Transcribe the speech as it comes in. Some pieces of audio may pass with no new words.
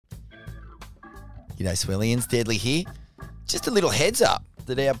G'day Swellians, Deadly here. Just a little heads up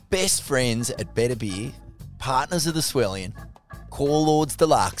that our best friends at Better Beer, partners of the Swellian, Core Lords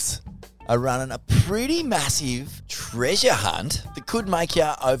Deluxe, are running a pretty massive treasure hunt that could make you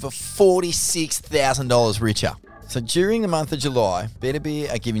over $46,000 richer. So during the month of July, Better Beer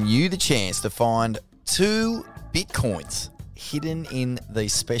are giving you the chance to find 2 Bitcoins hidden in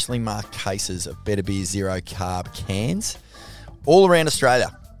these specially marked cases of Better Beer Zero Carb cans all around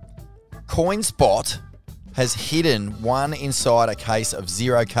Australia. CoinSpot has hidden one inside a case of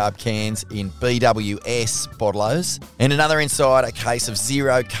zero carb cans in BWS bottlers and another inside a case of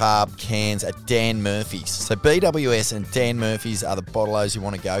zero carb cans at Dan Murphy's. So BWS and Dan Murphy's are the bottlers you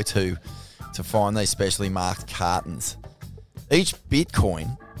want to go to find these specially marked cartons. Each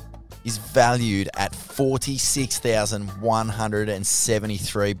Bitcoin is valued at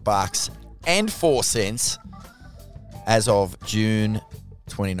 $46,173.04 as of June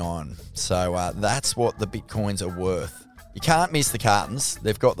 29. So that's what the Bitcoins are worth. You can't miss the cartons.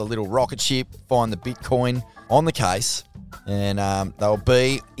 They've got the little rocket ship, find the Bitcoin on the case, and they'll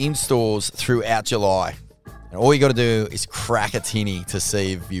be in stores throughout July. And all you got to do is crack a tinny to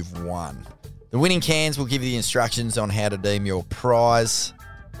see if you've won. The winning cans will give you the instructions on how to redeem your prize.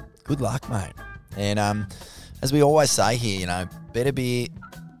 Good luck, mate. And as we always say here, Better Beer,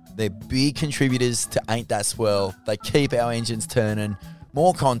 they're big contributors to Ain't That Swell. They keep our engines turning.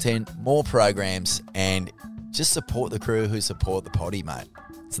 More content, more programs, and just support the crew who support the potty, mate.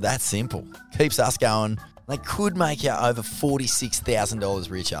 It's that simple. Keeps us going. They could make you over $46,000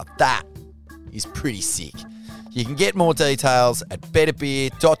 richer. That is pretty sick. You can get more details at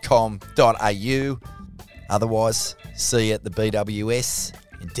betterbeer.com.au. Otherwise, see you at the BWS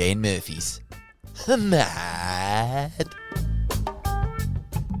and Dan Murphy's. Mad.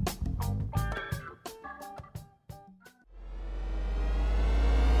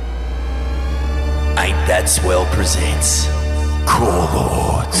 Ain't That Swell presents Core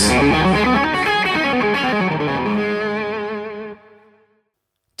Lords.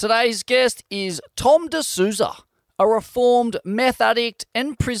 Today's guest is Tom Souza, a reformed meth addict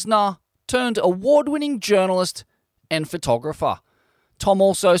and prisoner turned award-winning journalist and photographer. Tom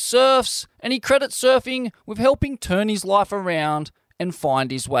also surfs, and he credits surfing with helping turn his life around and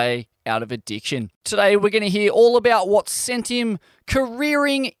find his way out of addiction. Today we're going to hear all about what sent him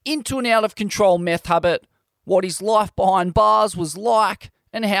careering into an out-of-control meth habit, what his life behind bars was like,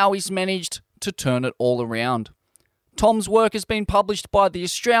 and how he's managed to turn it all around. Tom's work has been published by The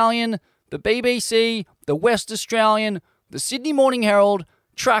Australian, the BBC, the West Australian, the Sydney Morning Herald,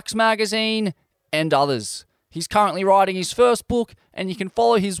 Tracks Magazine, and others. He's currently writing his first book, and you can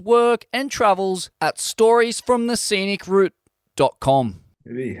follow his work and travels at storiesfromthescenicroute.com.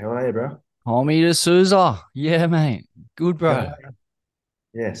 Hey, how are you, bro? Homie Souza. Yeah, mate. Good, bro.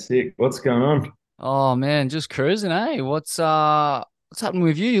 Yeah, sick. What's going on? Oh, man, just cruising, eh? What's happening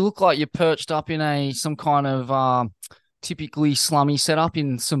with you? You look like you're perched up in some kind of typically slummy setup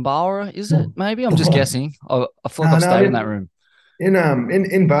in Sumbawa, is it? Maybe? I'm just guessing. I feel like I've stayed in that room.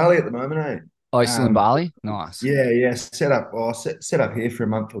 In Bali at the moment, eh? Oh, you're still in Bali? Nice. Yeah. Set up here for a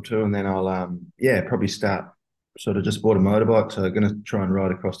month or two, and then I'll probably start. Sort of just bought a motorbike, so I'm gonna try and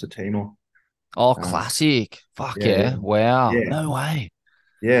ride across to Timor. Oh, classic! Fuck yeah! Wow, yeah. No way.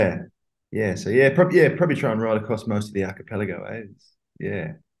 Yeah. So probably try and ride across most of the archipelago.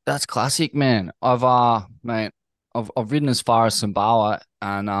 Yeah. That's classic, man. I've ridden as far as Sumbawa,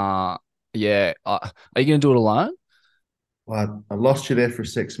 and are you gonna do it alone? Well, I lost you there for a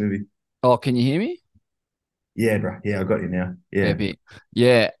sec, maybe. Oh, can you hear me? Yeah, bro. Yeah, I got you now. Yeah. Epic.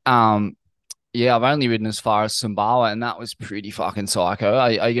 Yeah. Yeah, I've only ridden as far as Sumbawa, and that was pretty fucking psycho.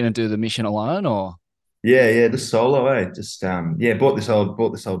 Are you going to do the mission alone, or? Yeah, just solo, eh? Just bought this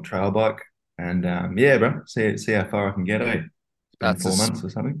old trail bike, and bro, see how far I can get, eh? It's been 4 months or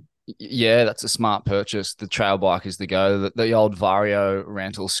something. Yeah, that's a smart purchase. The trail bike is the go. The old Vario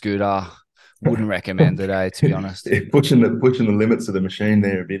rental scooter, wouldn't recommend it, to be honest. Yeah, pushing the limits of the machine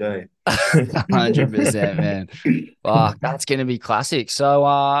there a bit, 100%, man. Fuck, that's going to be classic. So,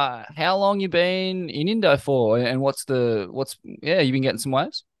 how long you been in Indo for, and you've been getting some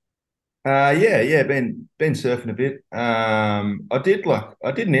waves? Been surfing a bit. I did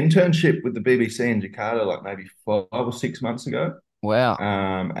an internship with the BBC in Jakarta like maybe 5 or 6 months ago. Wow.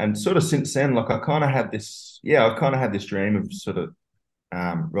 And sort of since then, like I kind of had this dream of sort of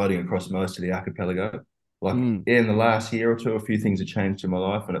riding across most of the archipelago. Like in the last year or two, a few things have changed in my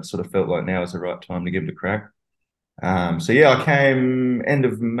life, and it sort of felt like now is the right time to give it a crack. I came end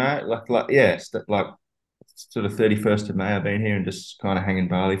of May, like sort of 31st of May. I've been here and just kind of hanging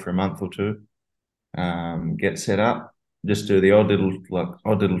Bali for a month or two, get set up, just do the odd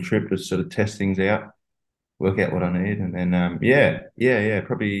little trip to sort of test things out, work out what I need, and then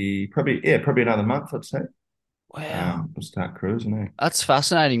probably another month I'd say. Wow. We'll start cruising. Eh? That's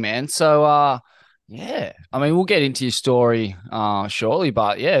fascinating, man. So, yeah, I mean, we'll get into your story shortly,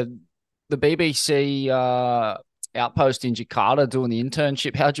 but yeah, the BBC outpost in Jakarta doing the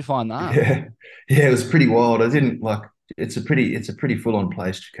internship. How'd you find that? Yeah, yeah, it was pretty wild. I didn't like. It's a pretty full on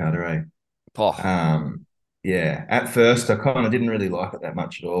place, Jakarta. Eh? Oh, Yeah. At first, I kind of didn't really like it that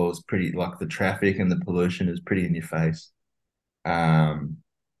much at all. It was pretty like the traffic and the pollution is pretty in your face. Um,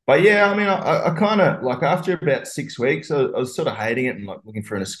 but yeah, I mean, I kind of like after about 6 weeks, I was sort of hating it and like looking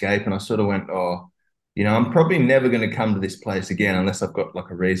for an escape. And I sort of went, oh, I'm probably never going to come to this place again unless I've got like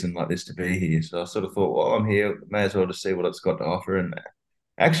a reason like this to be here. So I sort of thought, well, I'm here, may as well just see what it's got to offer. And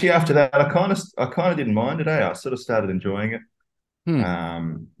actually, after that, I kind of didn't mind it. I sort of started enjoying it. hmm.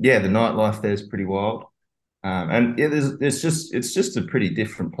 Yeah, the nightlife there's pretty wild. And yeah, there's just it's just a pretty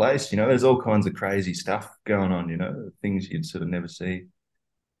different place. There's all kinds of crazy stuff going on. Things you'd sort of never see.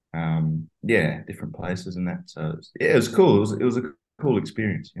 Yeah, different places and that. So yeah, it was cool. It was a cool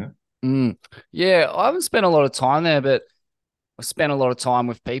experience. Mm. Yeah, I haven't spent a lot of time there, but I've spent a lot of time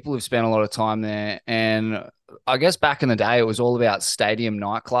with people who've spent a lot of time there. And I guess back in the day, it was all about Stadium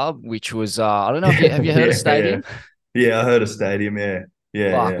Nightclub, which was, I don't know if you have you heard of Yeah, yeah, Stadium? yeah. I heard of Stadium. Yeah,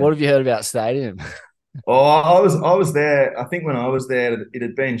 yeah, Fuck, yeah. what have you heard about Stadium? Oh, I was there. I think when I was there, it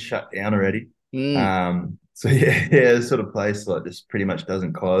had been shut down already. Mm. So yeah, yeah, it's sort of place like this pretty much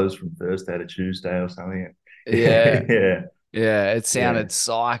doesn't close from Thursday to Tuesday or something. Yeah. Yeah, yeah, Yeah, it yeah, sounded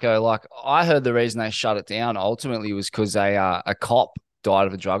psycho. Like I heard the reason they shut it down ultimately was because a cop died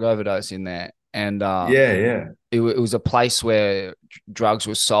of a drug overdose in there, and yeah, yeah. it was a place where drugs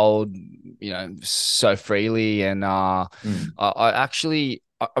were sold, so freely. And Mm.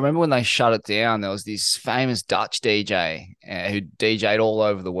 I remember when they shut it down, there was this famous Dutch DJ who DJ'd all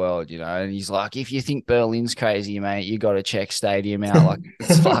over the world, and he's like, if you think Berlin's crazy, mate, you got to check Stadium out. Like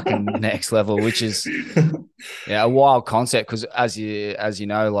it's fucking next level, which is. Yeah, a wild concept because as you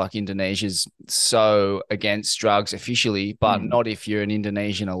know, like Indonesia's so against drugs officially, but Mm. not if you're an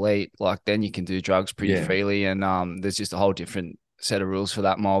Indonesian elite. Like then you can do drugs pretty Yeah. freely, and there's just a whole different set of rules for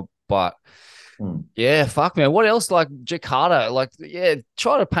that mob. But Mm. yeah, fuck man, what else? Like Jakarta, like yeah,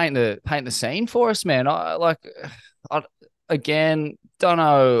 try to paint the scene for us, man. I again don't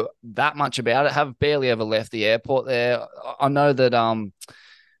know that much about it. Have barely ever left the airport there. I know that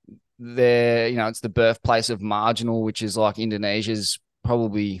there, it's the birthplace of Marginal, which is like Indonesia's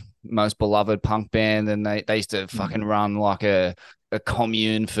probably most beloved punk band. And they used to Mm. fucking run like a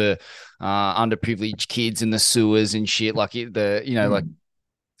commune for underprivileged kids in the sewers and shit. Like like Mm.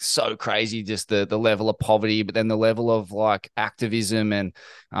 so crazy, just the level of poverty, but then the level of like activism and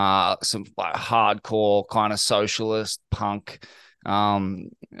some like hardcore kind of socialist punk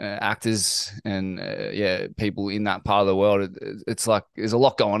actors and yeah, people in that part of the world. It's like there's a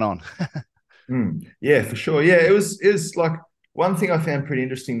lot going on. Mm. Yeah, for sure. Yeah, it was like one thing I found pretty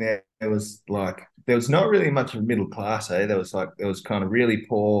interesting there. There was like there was not really much of middle class, eh? There was kind of really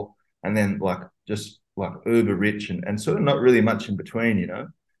poor and then like just like uber rich and sort of not really much in between.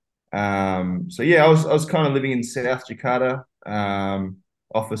 So yeah, I was kind of living in South Jakarta.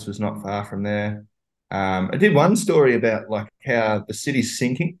 Office was not far from there. I did one story about like how the city's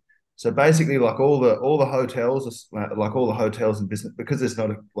sinking. So basically, like all the hotels, like all the hotels and business, because there's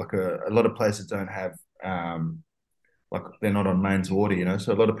not a lot of places don't have like they're not on mains water.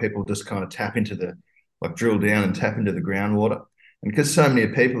 So a lot of people just kind of tap into the like drill down and tap into the groundwater. And because so many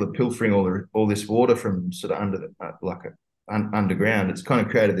people are pilfering all this water from sort of under the underground, it's kind of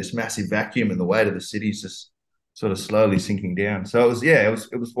created this massive vacuum, and the weight of the city's just sort of slowly sinking down. So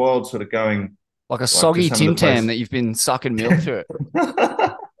it was wild, sort of going Like a like to soggy some of Tim the Tam places. that you've been sucking milk through.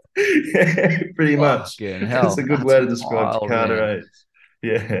 Yeah, pretty much. Fucking That's hell, a good that's way to describe wild, man. Jakarta, eh?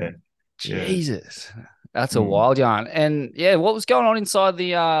 Yeah, yeah. Jesus. That's a Mm. wild yarn. And yeah, what was going on inside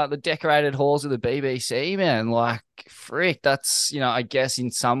the decorated halls of the BBC, man? Like, frick, that's, I guess in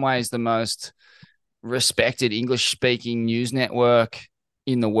some ways the most respected English speaking news network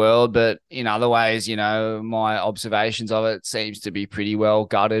in the world, but in other ways, my observations of it seems to be pretty well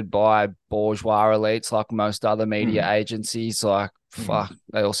gutted by bourgeois elites like most other media Mm. agencies. Like, fuck, Mm.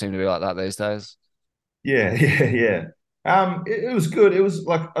 they all seem to be like that these days. Yeah, yeah, yeah. It was good. It was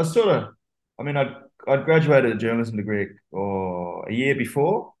like I mean, I'd graduated a journalism degree a year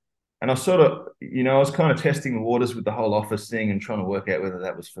before, and I was kind of testing the waters with the whole office thing and trying to work out whether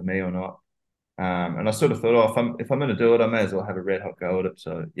that was for me or not. And I sort of thought, oh, if I'm going to do it, I may as well have a red hot go at it.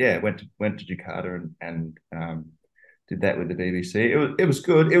 So yeah, went to Jakarta and did that with the BBC. It was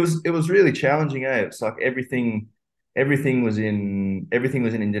good. It was really challenging. It's like everything. everything was in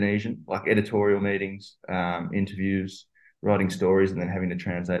Indonesian, like editorial meetings, interviews, writing stories, and then having to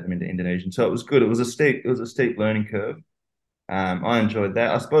translate them into Indonesian. So it was good. It was a steep learning curve. I enjoyed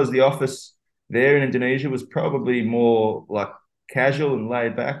that. I suppose the office there in Indonesia was probably more like casual and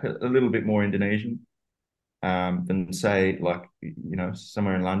laid back, a little bit more Indonesian than say like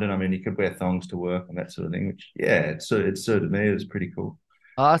somewhere in London. I mean, you could wear thongs to work and that sort of thing, which yeah, it suited me. It was pretty cool.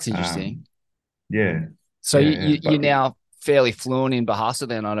 Oh, that's interesting. Um, yeah, So yeah, yeah. you're now fairly fluent in Bahasa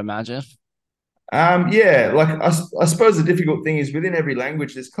then, I'd imagine. Yeah, like I suppose the difficult thing is within every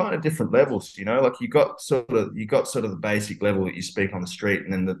language, there's kind of different levels, like you got sort of the basic level that you speak on the street,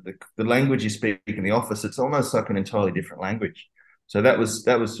 and then the language you speak in the office, it's almost like an entirely different language. So that was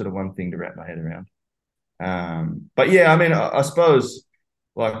sort of one thing to wrap my head around. But yeah, I mean, I suppose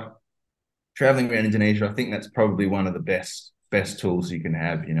like traveling around Indonesia, I think that's probably one of the best tools you can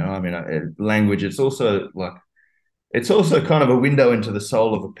have. I mean, language. It's also kind of a window into the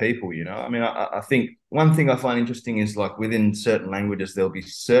soul of a people. I mean, I think one thing I find interesting is like within certain languages, there'll be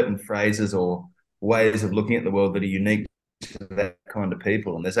certain phrases or ways of looking at the world that are unique to that kind of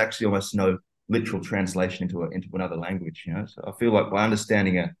people, and there's actually almost no literal translation into another language. So I feel like by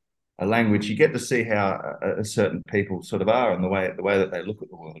understanding a language, you get to see how a certain people sort of are and the way that they look at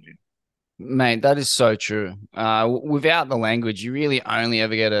the world. Mate, that is so true. Without the language, you really only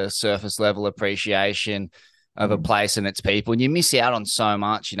ever get a surface level appreciation of a Mm, place and its people, and you miss out on so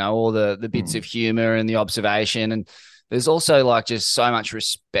much. All the bits mm, of humor and the observation, and there's also like just so much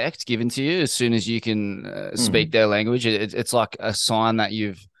respect given to you as soon as you can speak mm, their language. It's like a sign that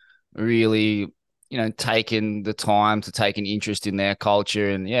you've really taken the time to take an interest in their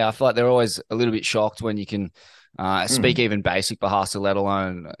culture, and yeah, I feel like they're always a little bit shocked when you can speak mm, even basic Bahasa, let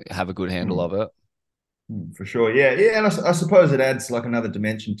alone have a good handle mm. of it. For sure, yeah, yeah, and I suppose it adds like another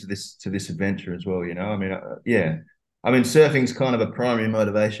dimension to this adventure as well. I mean, yeah, I mean, surfing's kind of a primary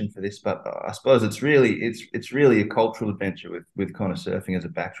motivation for this, but I suppose it's really a cultural adventure with kind of surfing as a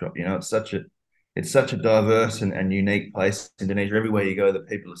backdrop. It's such a diverse and unique place, Indonesia. Everywhere you go, the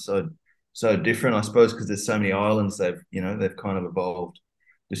people are so different. I suppose because there's so many islands, they've kind of evolved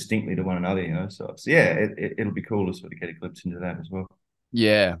distinctly to one another. So yeah, it'll be cool to sort of get a glimpse into that as well.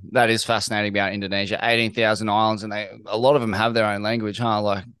 Yeah, that is fascinating about Indonesia. 18,000 islands, and a lot of them have their own language, huh?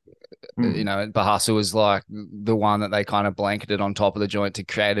 Like, Mm, Bahasa was like the one that they kind of blanketed on top of the joint to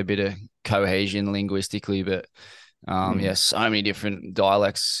create a bit of cohesion linguistically. But yeah, mm, so many different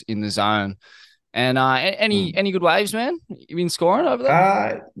dialects in the zone. And any mm. any good waves, man? You been scoring over there?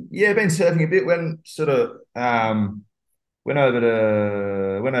 Uh, yeah, been surfing a bit. Went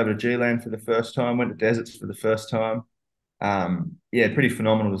over to G-Land for the first time. Went to deserts for the first time. Yeah, pretty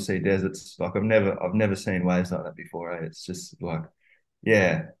phenomenal to see deserts. Like I've never seen waves like that before. It's just like,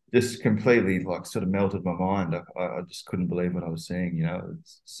 yeah, just completely like sort of melted my mind. I just couldn't believe what I was seeing.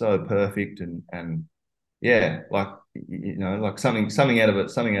 It's so perfect and yeah, like something out of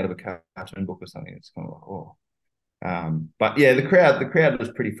a cartoon book or something. It's kind of like, oh. But yeah, the crowd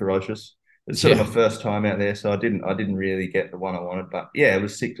was pretty ferocious. It's sort of Yeah. my first time out there, so I didn't really get the one I wanted. But yeah, it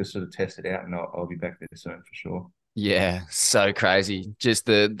was sick to sort of test it out, and I'll be back there soon for sure. Yeah, so crazy. Just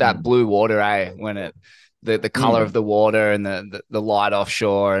that Mm, blue water, when the color of mm. the water and the light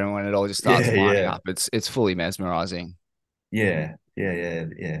offshore and when it all just starts Yeah, lining yeah, up, it's fully mesmerizing. yeah, yeah, yeah,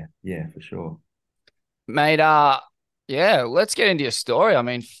 yeah, yeah, for sure. Mate, yeah, let's get into your story. I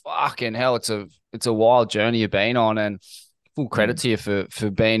mean, fucking hell, it's a wild journey you've been on, and full credit Mm, to you for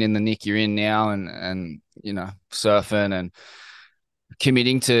being in the nick you're in now, and surfing and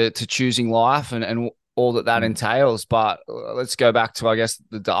committing to choosing life and all that mm, entails. But let's go back to, I guess,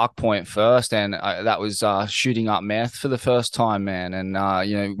 the dark point first, and that was shooting up meth for the first time, man. And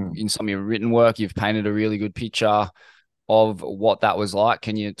mm. in some of your written work, you've painted a really good picture of what that was like.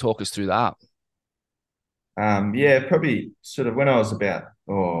 Can you talk us through that? Yeah, probably sort of when I was about,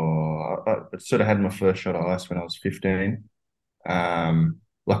 I sort of had my first shot of ice when I was 15.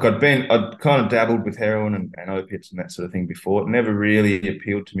 Like I'd kind of dabbled with heroin and opiates and that sort of thing before. It never really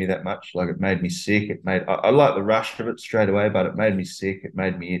appealed to me that much. Like it made me sick. I like the rush of it straight away, but it made me sick. It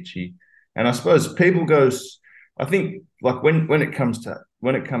made me itchy. And I suppose I think like when it comes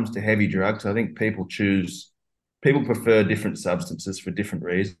to heavy drugs, I think people prefer different substances for different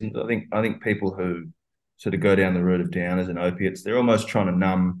reasons. I think people who sort of go down the route of downers and opiates, they're almost trying to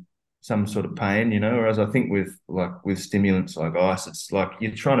numb some sort of pain. Whereas I think with stimulants like ice, it's like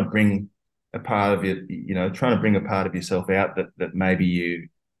you're trying to bring a part of trying to bring a part of yourself out that maybe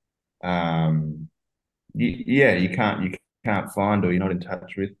yeah, you can't find or you're not in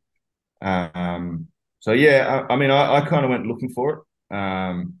touch with. So yeah, I mean, I kind of went looking for it.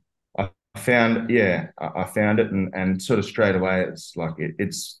 I I found it, and sort of straight away, it's like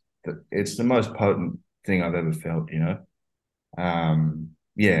it's the most potent thing I've ever felt, you know.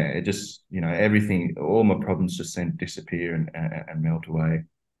 Yeah, it just, you know, everything, all my problems just seemed to disappear and melt away.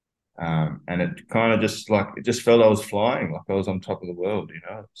 And it kind of just like, it just felt I was flying, like I was on top of the world, you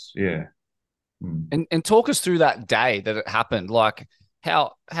know. Yeah. Mm. And talk us through that day that it happened. Like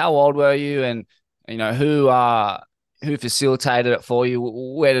how old were you, and you know who facilitated it for you?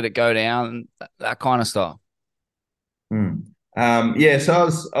 Where did it go down? That kind of stuff. Mm. Yeah, so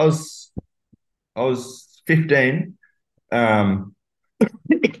I was 15. Um,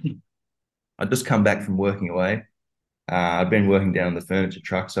 I'd just come back from working away. I'd been working down the furniture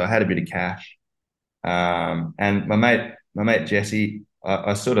truck, so I had a bit of cash. And my mate Jesse,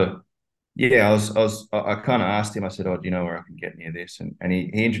 I sort of, yeah, I kind of asked him. I said, "Oh, do you know where I can get near this?" And he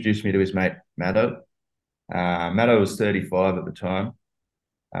introduced me to his mate Maddo. Maddo was 35 at the time,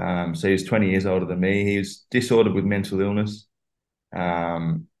 so he was 20 years older than me. He was disordered with mental illness.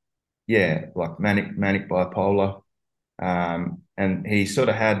 Um, yeah, like manic bipolar. And he sort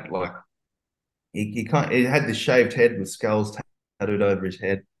of had like he had this shaved head with skulls tattooed over his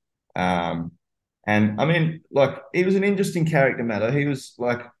head. Um, and I mean, like he was an interesting character matter. He was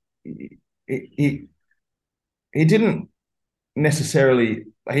like he he didn't necessarily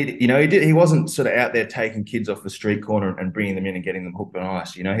he wasn't sort of out there taking kids off the street corner and bringing them in and getting them hooked on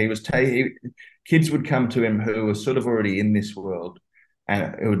ice. You know, kids would come to him who were sort of already in this world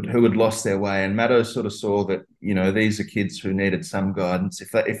and who had lost their way. And Maddo sort of saw that, you know, these are kids who needed some guidance.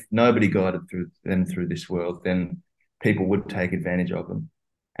 If nobody guided through this world, then people would take advantage of them.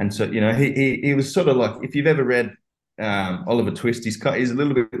 And so, you know, he was sort of like, if you've ever read Oliver Twist, he's a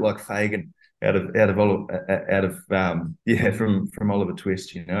little bit like Fagin from Oliver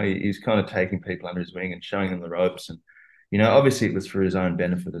Twist. You know, he's kind of taking people under his wing and showing them the ropes, and you know, obviously it was for his own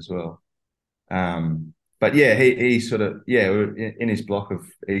benefit as well. But yeah, he sort of, yeah, we were in his block of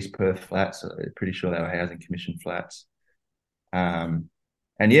East Perth flats. Pretty sure they were housing commission flats. And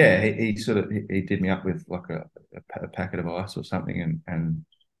yeah, he sort of he did me up with like a packet of ice or something, and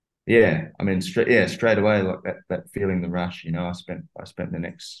yeah, I mean, straight away, like that feeling, the rush. You know, I spent the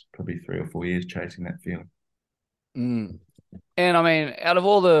next probably 3 or 4 years chasing that feeling. Mm. And I mean, out of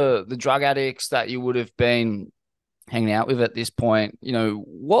all the drug addicts that you would have been hanging out with at this point, you know,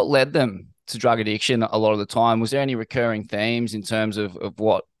 what led them to drug addiction a lot of the time? Was there any recurring themes in terms of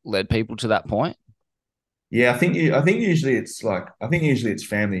what led people to that point? Yeah, I think usually it's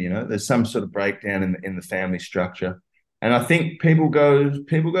family. You know, there's some sort of breakdown in the family structure, and I think people go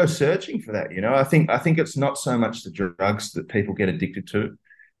searching for that. You know, I think it's not so much the drugs that people get addicted to,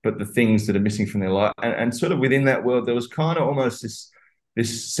 but the things that are missing from their life. And sort of within that world, there was kind of almost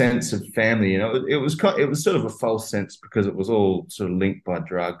this sense of family. You know, it was sort of a false sense because it was all sort of linked by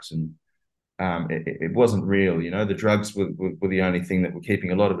drugs, and it wasn't real. You know, the drugs were the only thing that were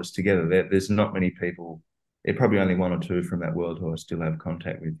keeping a lot of us together. There's not many people. Probably only one or two from that world who I still have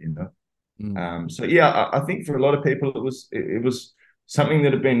contact with. You know. Mm. So yeah, I think for a lot of people it was something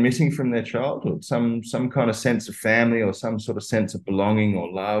that had been missing from their childhood, some kind of sense of family or some sort of sense of belonging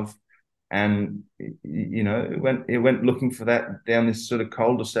or love, and you know it went looking for that down this sort of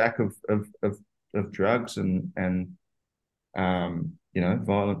cul-de-sac of drugs and you know,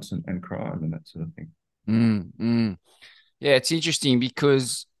 violence and crime and that sort of thing. Mm, mm. Yeah, it's interesting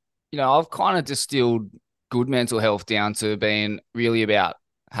because, you know, I've kind of distilled good mental health down to being really about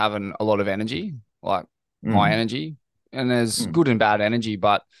having a lot of energy, like high Mm, energy. And there's mm, good and bad energy,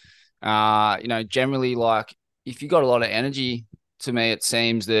 but you know, generally like if you got a lot of energy, to me it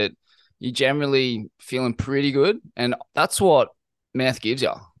seems that you're generally feeling pretty good. And that's what meth gives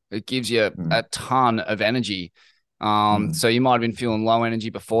you. It gives you mm, a ton of energy. mm, So you might have been feeling low energy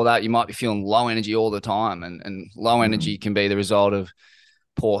before that. You might be feeling low energy all the time. And low energy mm, can be the result of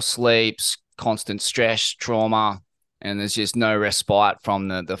poor sleeps, constant stress, trauma, and there's just no respite from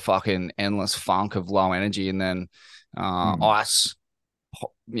the fucking endless funk of low energy. And then mm, ice,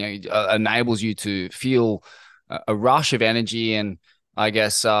 you know, enables you to feel a rush of energy. And I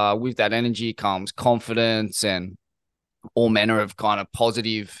guess with that energy comes confidence and all manner of kind of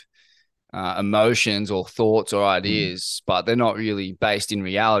positive emotions or thoughts or mm, ideas, but they're not really based in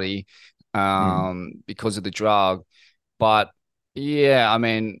reality mm, because of the drug. But yeah, I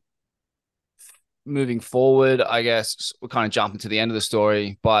mean, moving forward, I guess we're kind of jumping to the end of the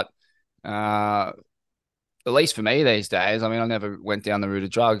story, but uh, at least for me these days, I mean, I never went down the route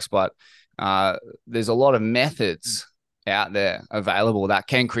of drugs, but there's a lot of methods out there available that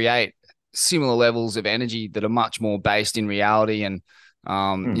can create similar levels of energy that are much more based in reality and you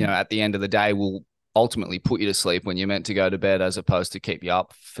know, mm, at the end of the day will ultimately put you to sleep when you're meant to go to bed, as opposed to keep you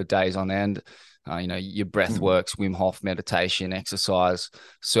up for days on end. Your breath Mm, works, Wim Hof, meditation, exercise,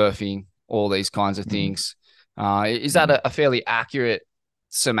 surfing, all these kinds of mm, things. Is that mm. a fairly accurate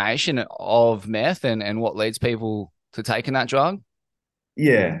summation of meth and what leads people to taking that drug?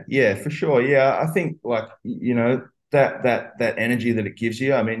 Yeah, for sure. Yeah, I think like that energy that it gives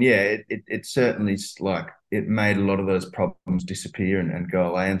you. I mean, yeah, it certainly like it made a lot of those problems disappear and go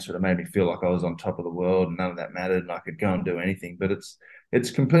away, and sort of made me feel like I was on top of the world and none of that mattered and I could go and do anything. But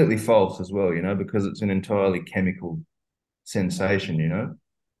it's completely false as well, because it's an entirely chemical sensation,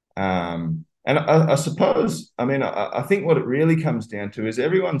 and I suppose, I mean, I think what it really comes down to is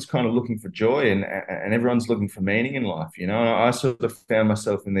everyone's kind of looking for joy and everyone's looking for meaning in life. I sort of found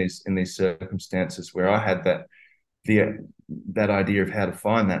myself in these circumstances where I had the that idea of how to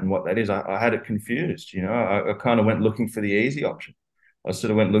find that and what that is. I had it confused. I kind of went looking for the easy option. I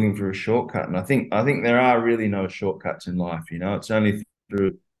sort of went looking for a shortcut, and I think there are really no shortcuts in life.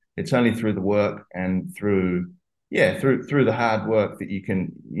 Through it's only through the work and through the hard work that you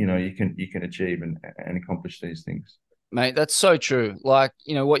can achieve and accomplish these things. Mate, that's so true. Like,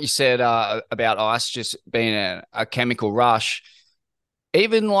 what you said about ice just being a chemical rush,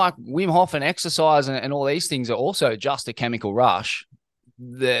 even like Wim Hof and exercise and all these things are also just a chemical rush.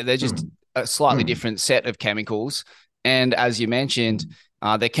 They're just Mm, a slightly mm, different set of chemicals. And as you mentioned,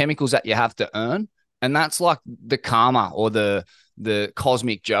 mm, they're chemicals that you have to earn. And that's like the karma or the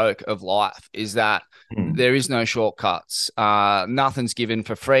cosmic joke of life, is that mm, there is no shortcuts. Nothing's given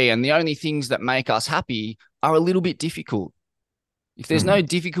for free. And the only things that make us happy are a little bit difficult. If there's no mm,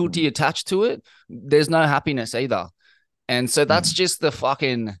 difficulty mm, attached to it, there's no happiness either. And so mm. that's just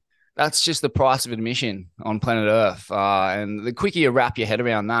the price of admission on planet Earth. And the quicker you wrap your head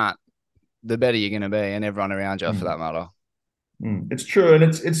around that, the better you're going to be, and everyone around you for Mm. that matter. It's true, and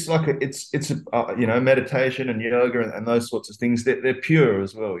it's like meditation and yoga and those sorts of things. They're pure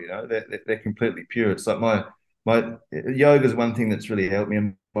as well. They're completely pure. It's like my yoga is one thing that's really helped me.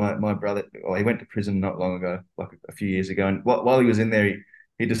 And my brother, he went to prison not long ago, like a few years ago, and while he was in there,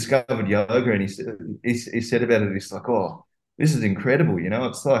 he discovered yoga, and he said about it. He's like, oh, this is incredible.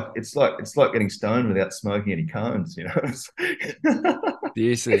 It's like getting stoned without smoking any cones.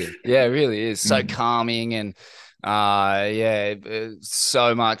 Seriously. Yeah, it really is. So Mm, calming and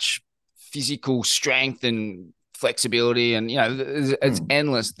so much physical strength and flexibility, and it's mm.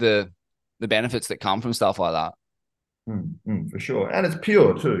 endless the benefits that come from stuff like that. For sure, and it's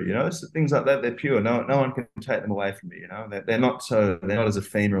pure too. So things like that, they're pure. No one can take them away from you. They're not as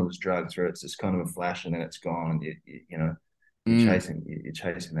ephemeral as drugs, where it's just kind of a flash and then it's gone, and you're Mm,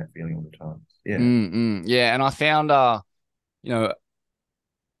 chasing that feeling all the time. Yeah. yeah, and I found you know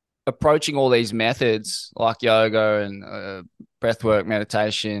approaching all these methods like yoga and breathwork,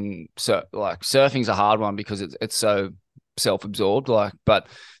 meditation. So like surfing's a hard one because it's so self-absorbed. But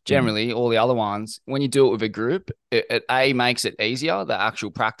Mm, generally all the other ones, when you do it with a group, it a makes it easier, the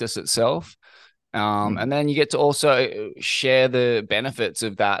actual practice itself. mm, And then you get to also share the benefits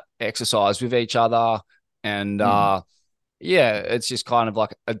of that exercise with each other. And mm, it's just kind of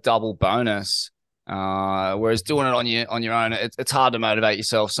like a double bonus. Whereas doing it on your own, it's hard to motivate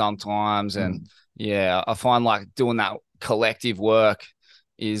yourself sometimes. And mm, yeah, I find like doing that collective work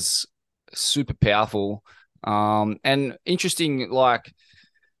is super powerful. And interesting, like,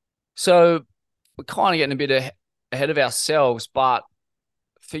 so we're kind of getting a bit ahead of ourselves, but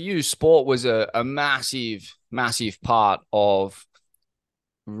for you, sport was a massive, massive part of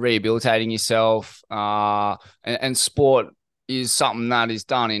rehabilitating yourself. And sport is something that is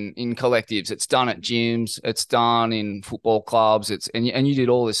done in collectives. It's done at gyms. It's done in football clubs. And you did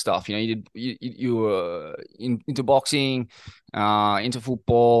all this stuff. You were into boxing, into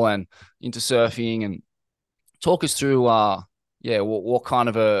football, and into surfing. And talk us through, what kind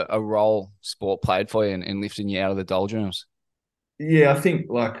of a role sport played for you in lifting you out of the doldrums. yeah. I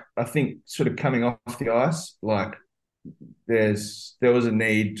think sort of coming off the ice, like there was a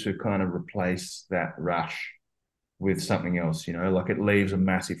need to kind of replace that rush with something else. Like it leaves a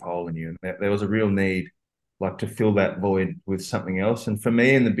massive hole in you, and there was a real need, like to fill that void with something else. And for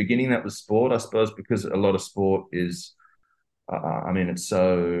me, in the beginning, that was sport, I suppose, because a lot of sport is, I mean, it's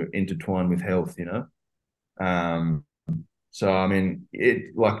so intertwined with health. Um, so I mean,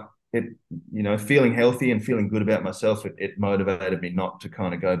 feeling healthy and feeling good about myself, it motivated me not to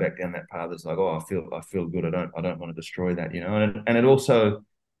kind of go back down that path. It's like, oh, I feel good. I don't want to destroy that, and it also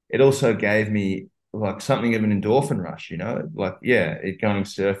gave me like something of an endorphin rush, like going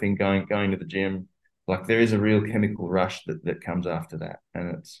surfing, going to the gym, like there is a real chemical rush that comes after that,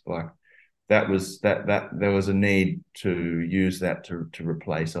 and it's like that there was a need to use that to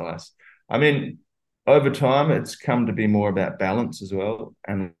replace ice. I mean, over time, it's come to be more about balance as well,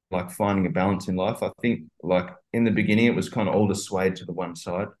 and like finding a balance in life. I think like in the beginning, it was kind of all just swayed to the one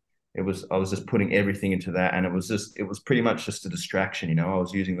side. I was just putting everything into that, and it was pretty much just a distraction. I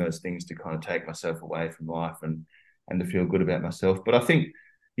was using those things to kind of take myself away from life and to feel good about myself. But I think,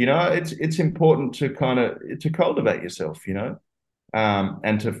 it's important to kind of to cultivate yourself,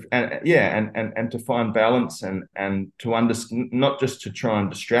 and to find balance and to understand, not just to try and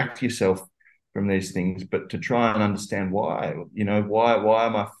distract yourself from these things, but to try and understand why. Why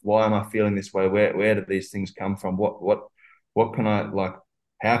am I feeling this way? Where do these things come from? What can I like?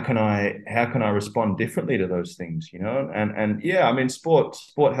 How can I respond differently to those things? And yeah, I mean, sport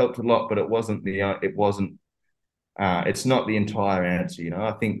helped a lot, but it's not the entire answer.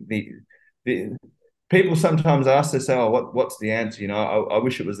 I think the people sometimes ask, they say, "Oh, what's the answer?" I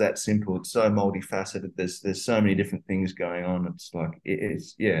wish it was that simple. It's so multifaceted. There's so many different things going on. It's like it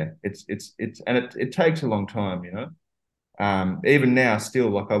takes a long time. Even now, still,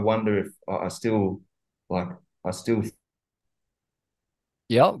 like I wonder if I still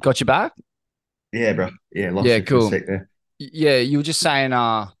Yeah, got you back. yeah, bro, yeah, lost Yeah, you for a cool. sec there. Yeah, you were just saying,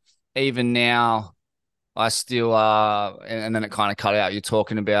 even now, I still and then it kind of cut out. You're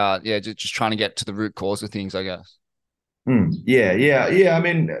talking about, yeah, just trying to get to the root cause of things, I guess. Yeah, yeah, yeah. I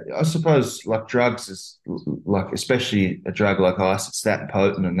mean, I suppose like drugs is like, especially a drug like ice, it's that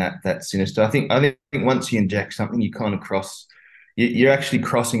potent and that sinister. I think once you inject something, you kind of you're actually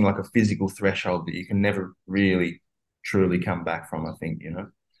crossing like a physical threshold that you can never really truly come back from. I think,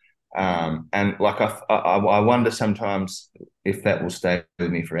 and like I wonder sometimes if that will stay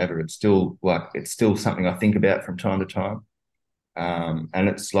with me forever. It's still something I think about from time to time. And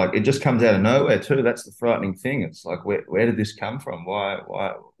it's like it just comes out of nowhere too. That's the frightening thing. It's like where did this come from? Why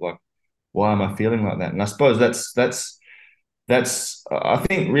am I feeling like that? And I suppose that's I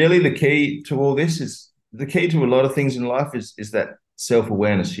think really the key to all this is the key to a lot of things in life is that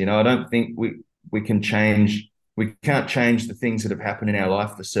self-awareness. I don't think we can't change the things that have happened in our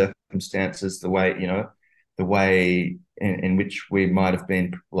life, the circumstances, the way in which we might have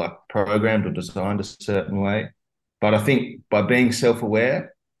been like programmed or designed a certain way. But I think by being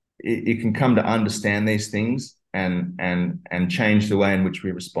self-aware, you can come to understand these things and change the way in which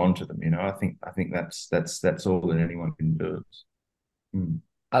we respond to them. I think that's all that anyone can do. Mm.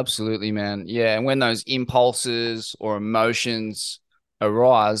 Absolutely, man. Yeah, and when those impulses or emotions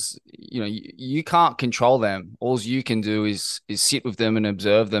arise, you can't control them. All you can do is sit with them and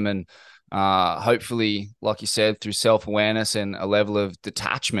observe them, and hopefully, like you said, through self-awareness and a level of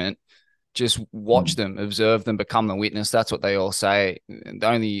detachment, just watch Mm. them, observe them, become the witness. That's what they all say. The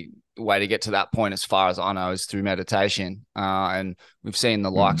only way to get to that point, as far as I know, is through meditation. And we've seen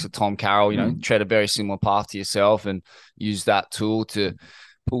the likes Mm. of Tom Carroll, Mm. tread a very similar path to yourself and use that tool to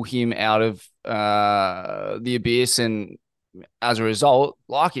pull him out of the abyss. And as a result,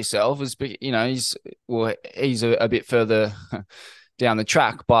 like yourself, he's a bit further down the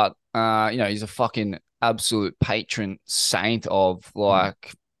track, but he's a fucking absolute patron saint of Mm.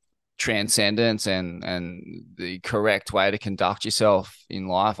 like transcendence and the correct way to conduct yourself in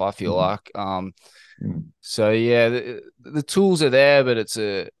life, I feel Mm. like. Mm. So yeah, the tools are there, but it's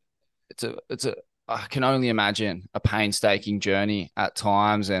a I can only imagine a painstaking journey at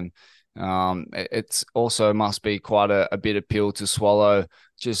times, and it's also must be quite a bitter pill to swallow,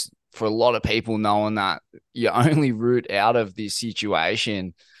 just for a lot of people, knowing that your only route out of this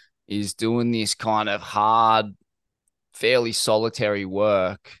situation is doing this kind of hard, fairly solitary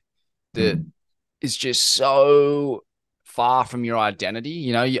work that Mm. is just so far from your identity.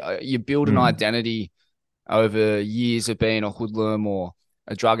 You build an Mm. identity over years of being a hoodlum or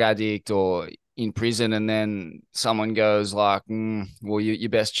a drug addict or in prison, and then someone goes like, well, your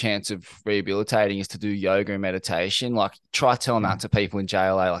best chance of rehabilitating is to do yoga and meditation. Like, try telling that to people in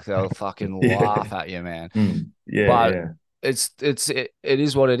jail, like they'll fucking Yeah. laugh at you, man. Yeah, But yeah. it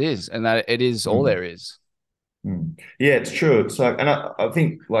is what it is, and that it is all Mm. there is. Yeah, it's true. It's like, and I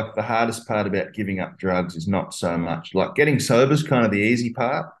think like the hardest part about giving up drugs is not so much like getting sober is kind of the easy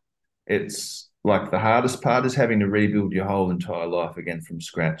part. It's like the hardest part is having to rebuild your whole entire life again from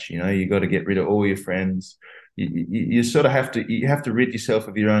scratch. You got to get rid of all your friends. You sort of have to rid yourself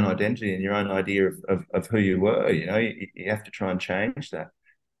of your own identity and your own idea of who you were. You have to try and change that.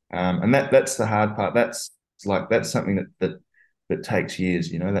 And that's the hard part. That's something that takes years.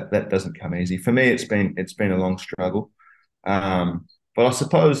 That doesn't come easy. For me, it's been a long struggle. But I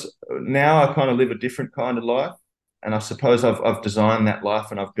suppose now I kind of live a different kind of life, and I suppose I've designed that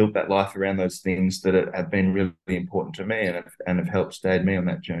life and I've built that life around those things that have been really important to me and have helped steer me on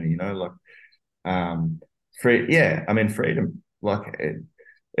that journey. Like free, yeah. I mean, freedom. Like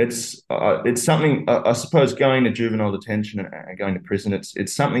it's something, I suppose, going to juvenile detention and going to prison.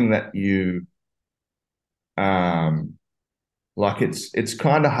 It's something that you um like. It's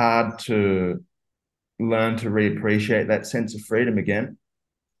kind of hard to learn to reappreciate that sense of freedom again.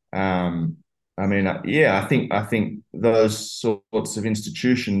 Um, I mean, yeah, I think those sorts of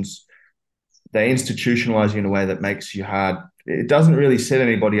institutions, they institutionalize you in a way that makes you hard. It doesn't really set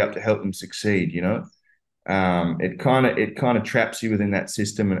anybody up to help them succeed, you know. It kind of traps you within that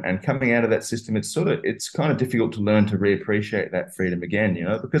system, and coming out of that system, it's kind of difficult to learn to reappreciate that freedom again, you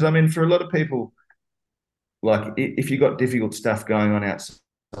know. Because I mean, for a lot of people, like if you got difficult stuff going on outside,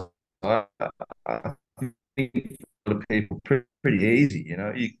 I think for a lot of people pretty easy, you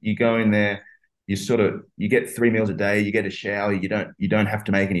know. You go in there, you get 3 meals a day, you get a shower, you don't have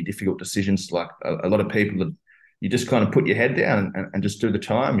to make any difficult decisions. Like a lot of people, you just kind of put your head down and just do the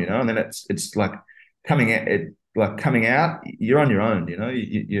time, you know. And then it's like coming out, you're on your own, you know.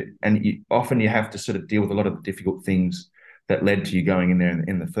 Often you have to sort of deal with a lot of the difficult things that led to you going in there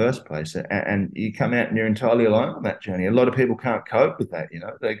in the first place, and you come out and you're entirely alone on that journey. A lot of people can't cope with that, you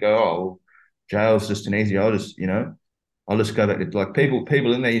know. They go, oh, well, jail's just an easy. I'll just go back to, like,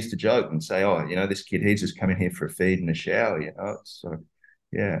 people in there used to joke and say, oh, you know, this kid, he's just coming here for a feed and a shower, you know. So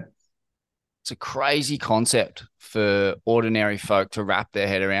yeah. It's a crazy concept for ordinary folk to wrap their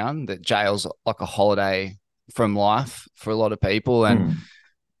head around, that jail's like a holiday from life for a lot of people. And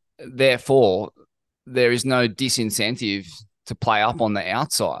Mm, therefore, there is no disincentive to play up on the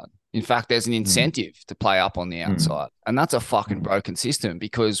outside. In fact, there's an mm, incentive to play up on the mm, outside. And that's a fucking mm, broken system,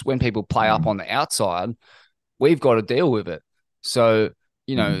 because when people play up mm, on the outside, we've got to deal with it. So,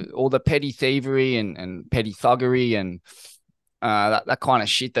 mm, all the petty thievery and petty thuggery and that kind of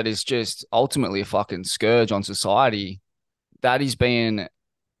shit that is just ultimately a fucking scourge on society, that is being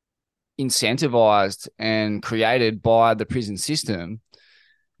incentivized and created by the prison system,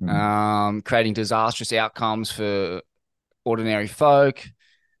 mm, creating disastrous outcomes for ordinary folk.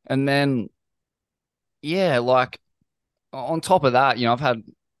 And then, yeah, like on top of that, I've had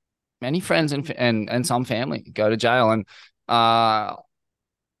many friends and some family go to jail. And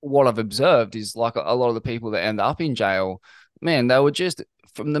what I've observed is, like, a lot of the people that end up in jail, man, they were just,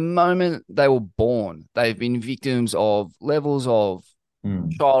 from the moment they were born, they've been victims of levels of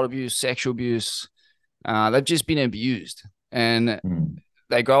mm, child abuse, sexual abuse. They've just been abused, and mm.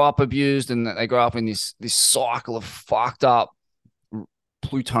 they grow up abused, and they grow up in this cycle of fucked up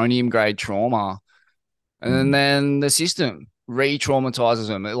plutonium grade trauma. And Mm, then the system re-traumatizes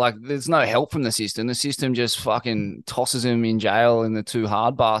them. Like, there's no help from the system. The system just fucking tosses them in jail in the too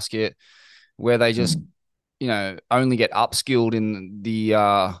hard basket, where they just, mm. only get upskilled in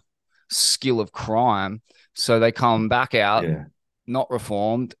the skill of crime. So they come back out Yeah. not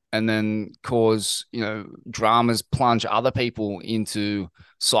reformed, and then cause, dramas, plunge other people into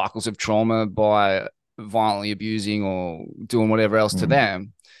cycles of trauma by violently abusing or doing whatever else to Mm,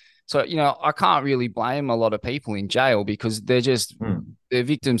 them. So, I can't really blame a lot of people in jail, because mm, they're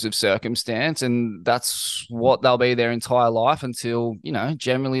victims of circumstance, and that's what they'll be their entire life until,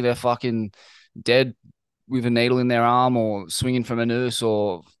 generally they're fucking dead with a needle in their arm, or swinging from a noose,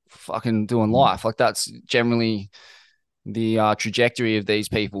 or fucking doing mm, life. Like, that's generally the trajectory of these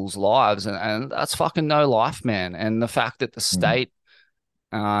people's lives. And that's fucking no life, man. And the fact that the mm, state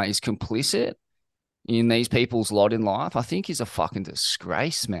is complicit in these people's lot in life, I think is a fucking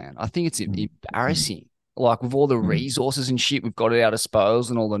disgrace, man. I think it's mm, mm, embarrassing. Like, with all the mm, resources and shit we've got at our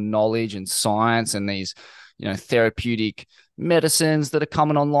disposal, and all the knowledge and science, and these, therapeutic medicines that are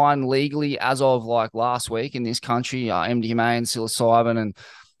coming online legally as of like last week in this country, MDMA and psilocybin and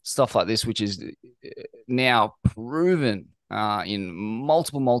stuff like this, which is now proven in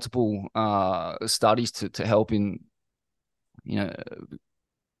multiple studies to help in, you know,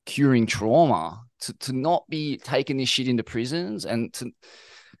 curing trauma, to not be taking this shit into prisons, and to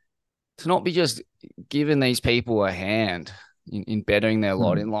not be just giving these people a hand in bettering their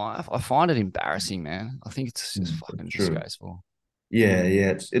lot mm, in life. I find it embarrassing, man. I think it's just It's fucking true. disgraceful. Yeah,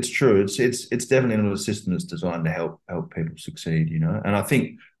 it's true. It's definitely not a system that's designed to help people succeed, you know. And I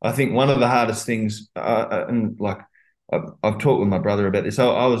think one of the hardest things, and like I've talked with my brother about this.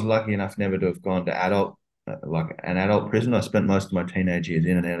 I was lucky enough never to have gone to like an adult prison. I spent most of my teenage years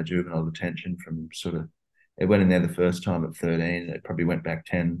in and out of juvenile detention. From sort of, it went in there the first time at 13. It probably went back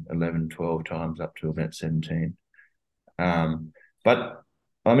 10, 11, 12 times up to about 17. But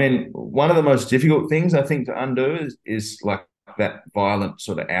I mean, one of the most difficult things I think to undo is like that violent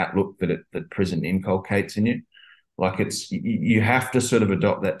sort of outlook that prison inculcates in you. Like, you have to sort of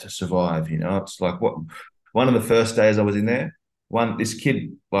adopt that to survive. You know, it's like, what one of the first days I was in there, this kid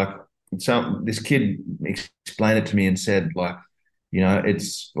explained it to me and said, like,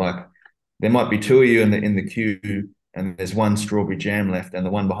 It's like there might be two of you in the queue, and there's one strawberry jam left, and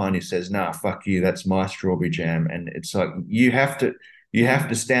the one behind you says, "Nah, fuck you, that's my strawberry jam." And it's like you have to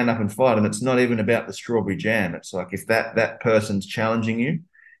stand up and fight, and it's not even about the strawberry jam. It's like if that person's challenging you,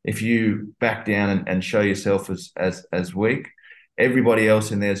 if you back down and show yourself as weak, everybody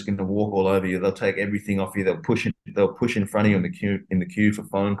else in there is going to walk all over you. They'll take everything off you. They'll push in front of you in the queue for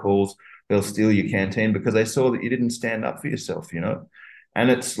phone calls. They'll steal your canteen because they saw that you didn't stand up for yourself.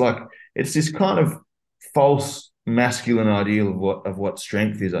 And it's like it's this kind of false masculine ideal of what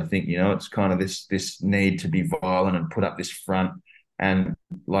strength is. I think it's kind of this need to be violent and put up this front, and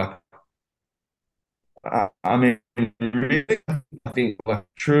like I mean, really, I think like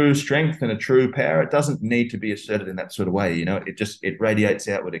true strength and a true power, it doesn't need to be asserted in that sort of way. It radiates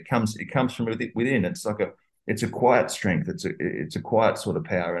outward. It comes from within. It's a quiet strength. It's a quiet sort of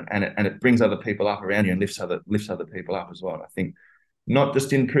power, and it brings other people up around you and lifts other people up as well. And I think not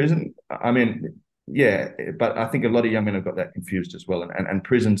just in prison. I mean, yeah, but I think a lot of young men have got that confused as well, and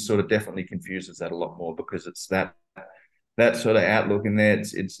prison sort of definitely confuses that a lot more because it's that sort of outlook in there.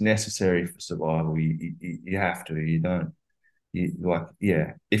 It's necessary for survival. You have to. You don't. You like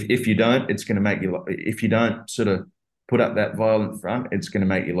yeah. If you don't, it's going to make you. If you don't sort of put up that violent front, it's going to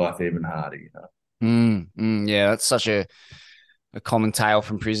make your life even harder. Yeah, that's such a common tale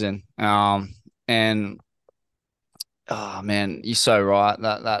from prison. And oh man, you're so right.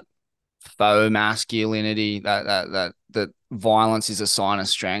 That faux masculinity, that violence is a sign of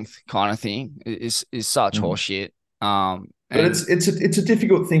strength kind of thing is such Mm. horseshit. But And it's a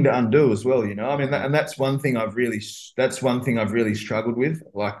difficult thing to undo as well. I mean, and that's one thing I've really struggled with.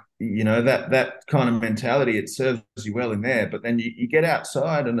 Like, that kind of mentality, it serves you well in there, but then you get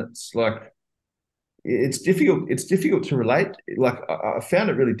outside and it's like it's difficult. It's difficult to relate. Like I found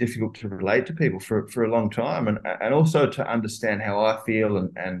it really difficult to relate to people for a long time, and also to understand how I feel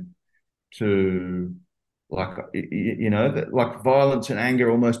and to like that like violence and anger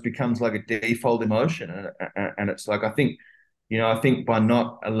almost becomes like a default emotion, and it's like I think by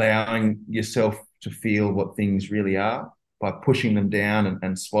not allowing yourself to feel what things really are, by pushing them down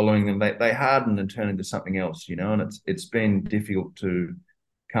and swallowing them, they harden and turn into something else. And it's been difficult to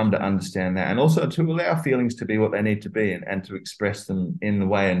come to understand that, and also to allow feelings to be what they need to be, and to express them in the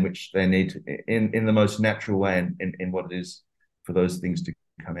way in which they need to, in the most natural way, in what it is for those things to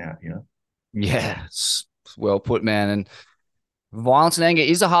come out. yeah, it's well put, man. And violence and anger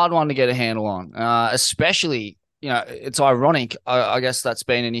is a hard one to get a handle on, especially, it's ironic. I guess that's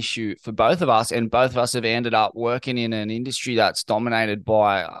been an issue for both of us, and both of us have ended up working in an industry that's dominated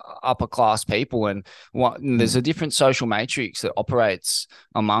by upper class people. And there's a different social matrix that operates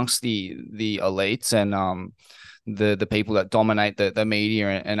amongst the elites and the people that dominate the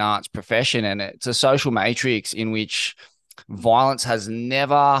media and arts profession. And it's a social matrix in which violence has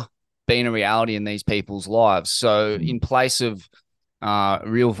never been a reality in these people's lives. So in place of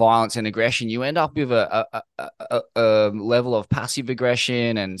real violence and aggression, you end up with a level of passive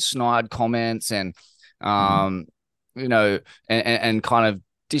aggression and snide comments and and kind of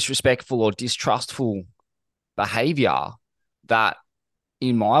disrespectful or distrustful behavior that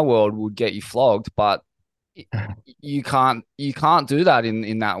in my world would get you flogged, but you can't do that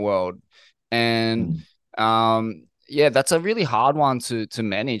in that world. And yeah, that's a really hard one to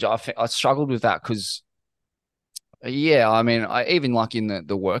manage. I struggled with that because, yeah, I mean, I even like in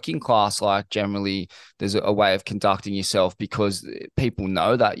the working class, like generally there's a way of conducting yourself because people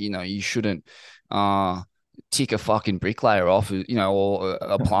know that, you shouldn't tick a fucking bricklayer off, or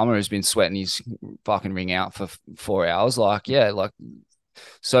a plumber who's been sweating his fucking ring out for 4 hours. Like, yeah, like,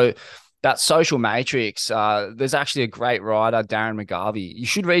 so that social matrix, there's actually a great writer, Darren McGarvey. You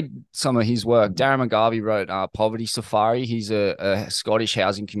should read some of his work. Darren McGarvey wrote Poverty Safari. He's a Scottish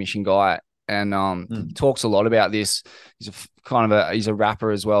Housing Commission guy, and talks a lot about this. He's a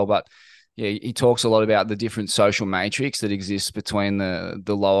rapper as well, but yeah, he talks a lot about the different social matrix that exists between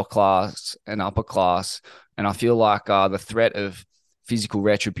the lower class and upper class. And I feel like the threat of physical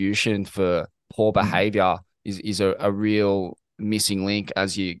retribution for poor behavior is a real missing link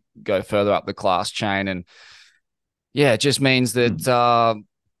as you go further up the class chain. And yeah, it just means that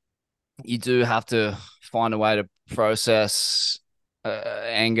you do have to find a way to process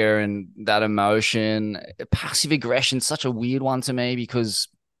anger and that emotion. Passive aggression is such a weird one to me because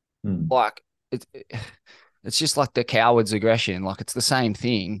like it's just like the coward's aggression. Like it's the same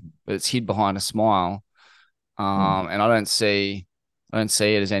thing, but it's hid behind a smile. And I don't see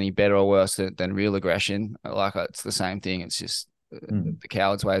it as any better or worse than real aggression. Like it's the same thing. It's just the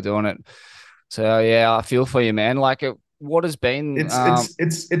coward's way of doing it. So yeah, I feel for you, man. Like what has been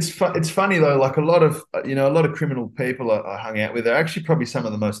It's funny though. Like a lot of criminal people I hung out with are actually probably some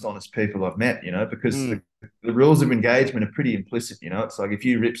of the most honest people I've met. Because mm, the rules of engagement are pretty implicit. It's like if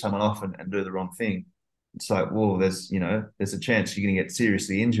you rip someone off and do the wrong thing, it's like, well, there's a chance you're going to get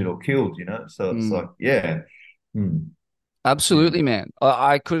seriously injured or killed. So it's mm. like, yeah, hmm, yeah, Absolutely, man.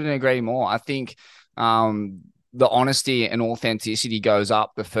 I couldn't agree more. I think um, the honesty and authenticity goes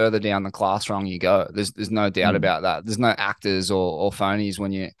up the further down the class rung you go. There's no doubt hmm, about that. There's no actors or phonies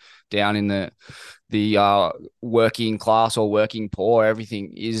when you're down in the working class or working poor.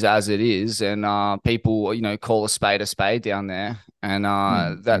 Everything is as it is, and people call a spade down there, and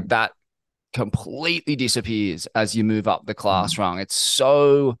hmm, hmm, that completely disappears as you move up the class hmm, rung. It's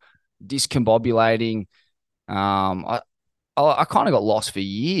so discombobulating. I I kind of got lost for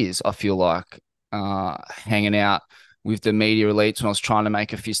years. I feel like hanging out with the media elites when I was trying to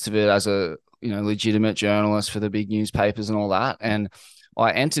make a fist of it as a legitimate journalist for the big newspapers and all that. And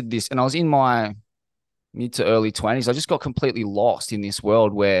I entered this, and I was in my mid to early 20s. I just got completely lost in this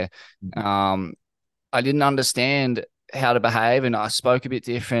world where um, I didn't understand how to behave, and I spoke a bit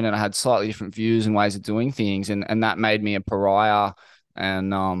different, and I had slightly different views and ways of doing things, and that made me a pariah,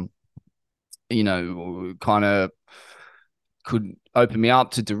 and kind of could open me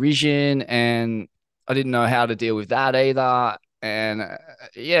up to derision, and I didn't know how to deal with that either. And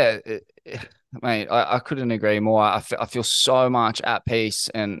yeah, mate, I couldn't agree more. I feel so much at peace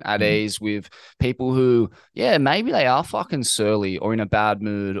and at hmm, ease with people who, yeah, maybe they are fucking surly or in a bad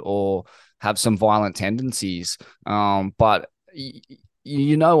mood or have some violent tendencies. But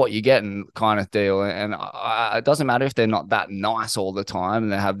you know what you're getting kind of deal. And it doesn't matter if they're not that nice all the time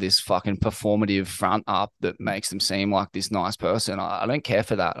and they have this fucking performative front up that makes them seem like this nice person. I don't care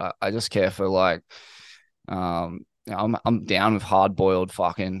for that. I just care for like, I'm down with hard boiled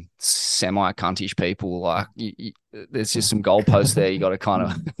fucking semi cuntish people. Like, there's just some goalposts there you got to kind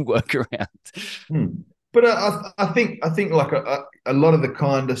of hmm. work around. Hmm. But I think like a lot of the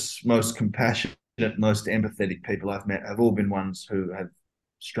kindest, most compassionate, most empathetic people I've met have all been ones who have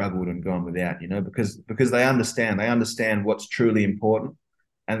struggled and gone without, because they understand what's truly important.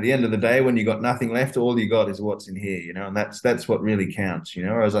 And at the end of the day, when you got nothing left, all you got is what's in here, and that's what really counts.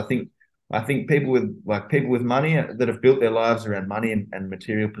 Whereas I think people with money that have built their lives around money and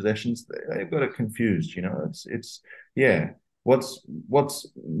material possessions, they've got it confused. It's yeah. I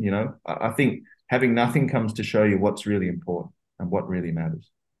think having nothing comes to show you what's really important and what really matters.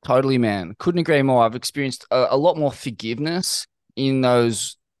 Totally, man. Couldn't agree more. I've experienced a lot more forgiveness in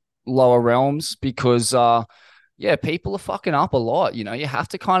those lower realms because, yeah, people are fucking up a lot. You have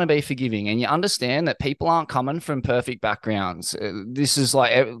to kind of be forgiving and you understand that people aren't coming from perfect backgrounds. This is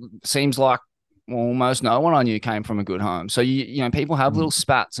like, it seems like almost no one I knew came from a good home. So, people have little Mm,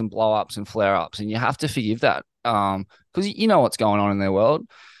 spats and blow ups and flare ups, and you have to forgive that because you know what's going on in their world.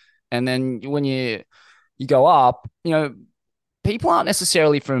 And then when you go up, people aren't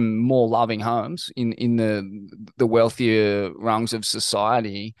necessarily from more loving homes in the wealthier rungs of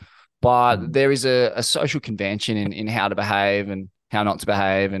society, but mm, there is a social convention in how to behave and how not to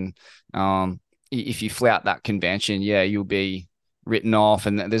behave. And if you flout that convention, yeah, you'll be written off.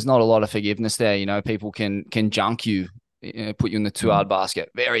 And there's not a lot of forgiveness there. People can junk you, put you in the too hard mm, basket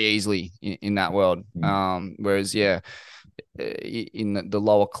very easily in that world. mm, Whereas, yeah, in the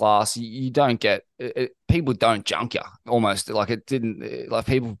lower class, you don't get people don't junk you almost like it didn't like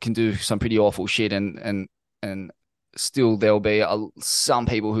people can do some pretty awful shit and still there'll be some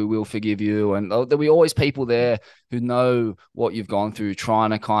people who will forgive you, and there'll be always people there who know what you've gone through,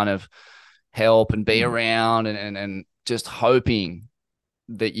 trying to kind of help and be mm. around and just hoping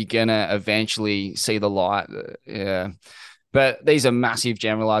that you're gonna eventually see the light. Yeah, but these are massive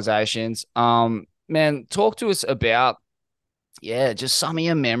generalizations. Man, talk to us about, yeah, just some of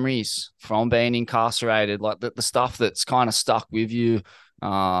your memories from being incarcerated, like the stuff that's kind of stuck with you,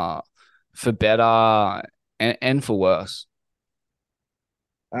 uh, for better and for worse.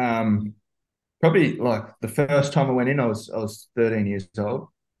 Um, Probably like the first time I went in, I was 13 years old.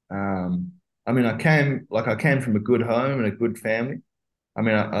 I mean, I came from a good home and a good family. I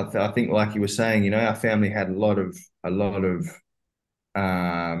mean, I think like you were saying, our family had a lot of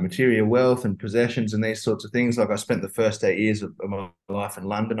material wealth and possessions and these sorts of things. Like I spent the first 8 years of my life in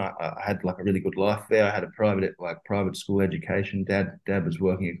London. I had like a really good life there. I had a private school education. Dad was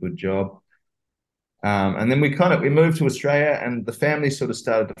working a good job. And then we moved to Australia, and the family sort of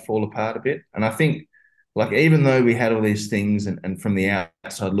started to fall apart a bit. And I think, like, even though we had all these things, and from the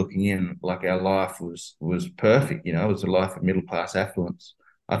outside looking in, like our life was perfect. It was a life of middle class affluence.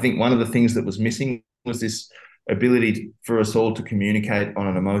 I think one of the things that was missing was this ability for us all to communicate on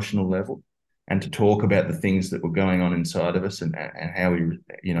an emotional level, and to talk about the things that were going on inside of us, and how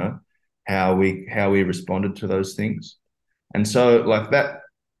we, how we responded to those things. And so like that,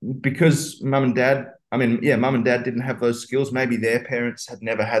 because mum and dad, I mean, yeah, mum and dad didn't have those skills. Maybe their parents had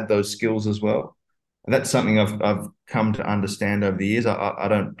never had those skills as well. And that's something I've come to understand over the years. I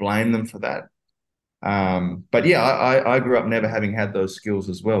don't blame them for that. But yeah, I grew up never having had those skills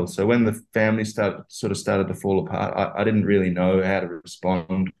as well. So when the family started to fall apart, I didn't really know how to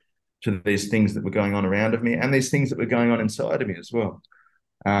respond to these things that were going on around of me, and these things that were going on inside of me as well.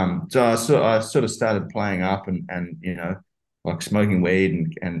 So I sort of started playing up, and like smoking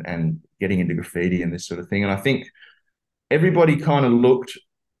weed, and getting into graffiti and this sort of thing. And I think everybody kind of looked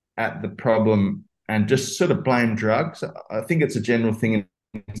at the problem and just sort of blamed drugs. I think it's a general thing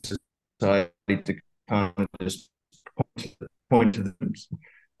in society to kind of just point to them.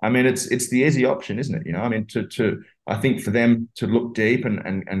 I mean, it's the easy option, isn't it? I mean, to I think for them to look deep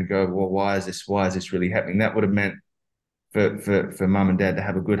and go, well, why is this really happening? That would have meant for mum and dad to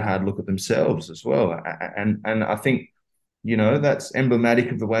have a good hard look at themselves as well. And I think, that's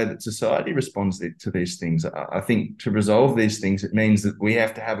emblematic of the way that society responds to these things. I think to resolve these things, it means that we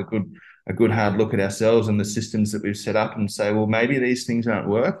have to have a good hard look at ourselves and the systems that we've set up, and say, well, maybe these things aren't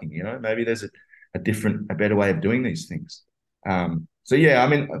working. Maybe there's a better way of doing these things. So yeah, I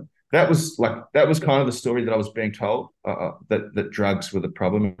mean, that was kind of the story that I was being told, that drugs were the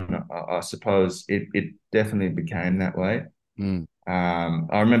problem, and I suppose it definitely became that way. Mm.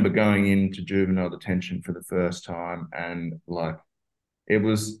 I remember going into juvenile detention for the first time, and like it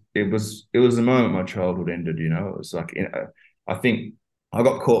was the moment my childhood ended. It was like, I think I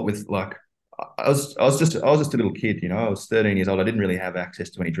got caught with, like, I was just a little kid. I was 13 years old. I didn't really have access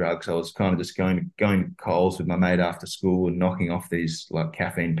to any drugs. I was kind of just going to Coles with my mate after school and knocking off these like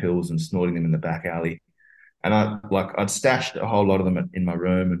caffeine pills and snorting them in the back alley. And I'd stashed a whole lot of them in my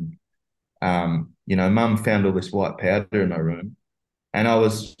room. And mum found all this white powder in my room, and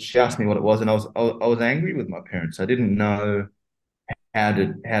she asked me what it was, and I was angry with my parents. I didn't know how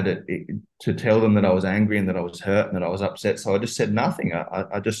to tell them that I was angry and that I was hurt and that I was upset. So I just said nothing.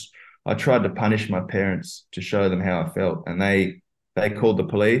 I tried to punish my parents to show them how I felt, and they called the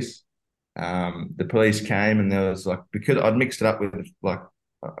police. The police came, and there was, like, because I'd mixed it up with, like,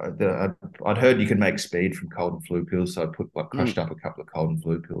 I'd heard you could make speed from cold and flu pills, so I put, like, crushed up a couple of cold and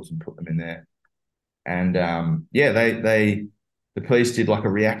flu pills and put them in there. And yeah, the police did like a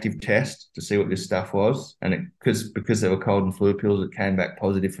reactive test to see what this stuff was, and because they were cold and flu pills, it came back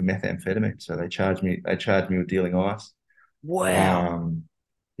positive for methamphetamine. So they charged me with dealing ice. Wow.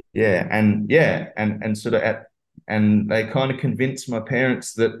 Yeah, and sort of and they kind of convinced my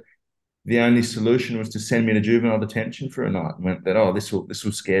parents that the only solution was to send me to juvenile detention for a night, and went that, oh, this will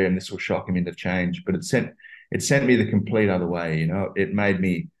scare him, this will shock him into change. But it sent me the complete other way. It made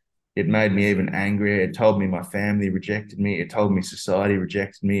me even angrier. It told me my family rejected me. It told me society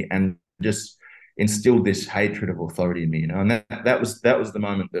rejected me, and just instilled this hatred of authority in me. And that was the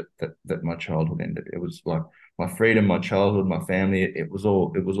moment that my childhood ended. It was like my freedom, my childhood, my family. It was all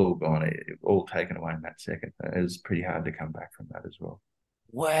gone. It all taken away in that second. It was pretty hard to come back from that as well.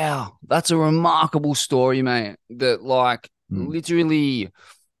 Wow, that's a remarkable story, mate. That, like, literally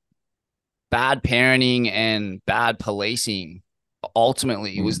bad parenting and bad policing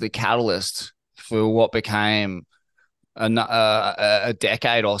ultimately was the catalyst for what became a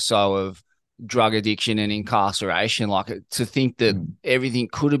decade or so of drug addiction and incarceration. Like, to think that everything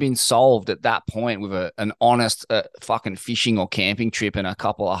could have been solved at that point with an honest fucking fishing or camping trip and a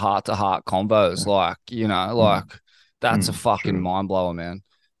couple of heart-to-heart combos, that's a fucking mind blower, man.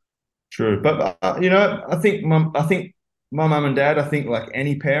 True, but I think my mum and dad, I think, like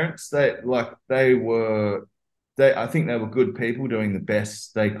any parents, I think they were good people doing the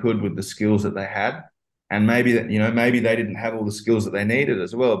best they could with the skills that they had. And maybe maybe they didn't have all the skills that they needed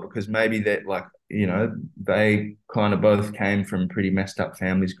as well, because maybe that, like, they kind of both came from pretty messed up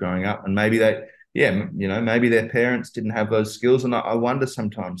families growing up, and maybe maybe their parents didn't have those skills. And I wonder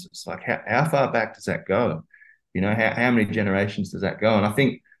sometimes, it's like, how far back does that go? How many generations does that go? And I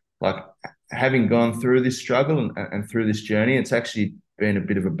think, like, having gone through this struggle and through this journey, it's actually been a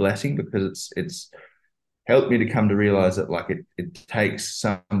bit of a blessing, because it's helped me to come to realize that, like, it takes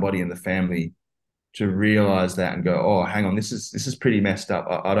somebody in the family to realize that and go, oh, hang on, this is pretty messed up.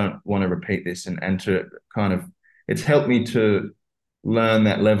 I don't want to repeat this, and to kind of, it's helped me to learn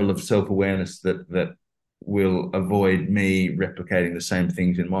that level of self-awareness that will avoid me replicating the same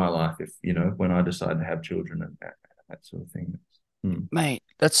things in my life if when I decide to have children, and that sort of thing. Mate,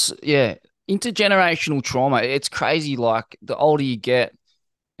 that's, yeah, intergenerational trauma. It's crazy. Like, the older you get,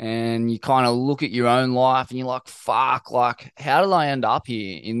 and you kind of look at your own life and you're like, fuck, like, how did I end up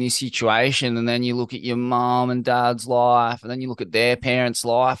here in this situation? And then you look at your mom and dad's life, and then you look at their parents'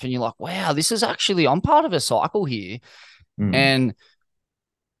 life, and you're like, wow, this is actually, I'm part of a cycle here. Mm, And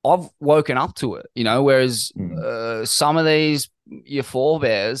I've woken up to it, whereas mm, some of these, your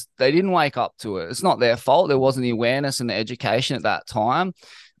forebears, they didn't wake up to it. It's not their fault. There wasn't the awareness and the education at that time.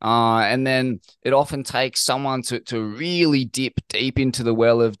 And then it often takes someone to really dip deep into the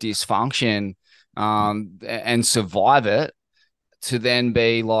well of dysfunction and survive it, to then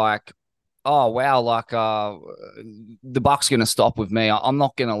be like, oh wow, like the buck's going to stop with me. I'm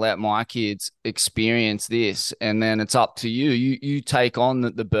not going to let my kids experience this. And then it's up to you. You take on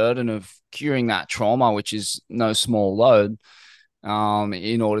the burden of curing that trauma, which is no small load,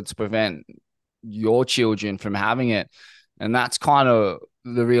 in order to prevent your children from having it. And that's kind of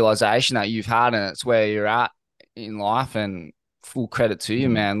the realization that you've had, and it's where you're at in life. And full credit to you,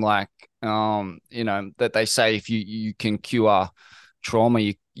 mm, man. Like, that they say if you can cure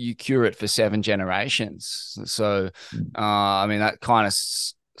trauma, you cure it for 7 generations. So, mm, I mean, that kind of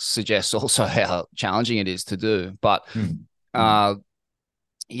suggests also how challenging it is to do. But, mm, mm, uh,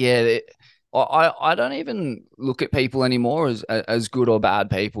 yeah, I don't even look at people anymore as good or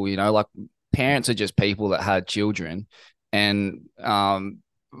bad people. Like, parents are just people that had children, and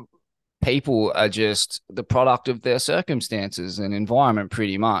people are just the product of their circumstances and environment,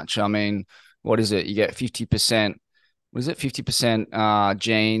 pretty much. I mean, what is it? You get 50%. What is it? 50%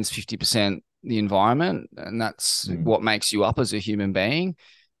 genes, 50% the environment, and that's mm. what makes you up as a human being.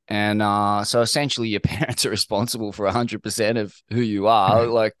 And so essentially, your parents are responsible for 100% of who you are,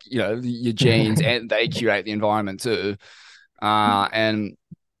 like, your genes, and they curate the environment too. And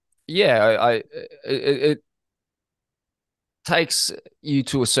yeah, it takes you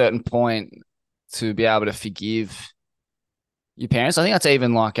to a certain point to be able to forgive your parents. I think that's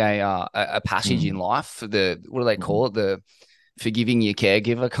even like a passage in Mm, life. For the, what do they mm, call it? The forgiving your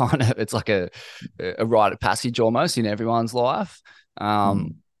caregiver kind of. It's like a rite of passage almost in everyone's life. Um,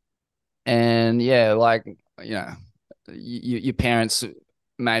 mm, and yeah, like, your parents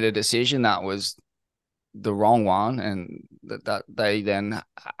made a decision that was the wrong one, and that they then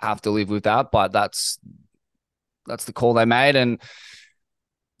have to live with that. But that's the call they made, and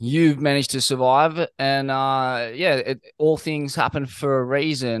you've managed to survive. And yeah, all things happen for a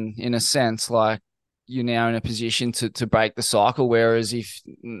reason, in a sense. Like, you're now in a position to break the cycle, whereas if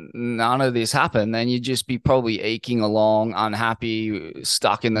none of this happened, then you'd just be probably eking along, unhappy,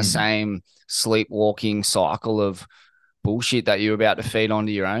 stuck in the mm, same sleepwalking cycle of bullshit that you're about to feed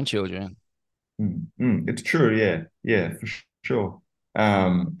onto your own children. It's true, yeah, yeah, for sure.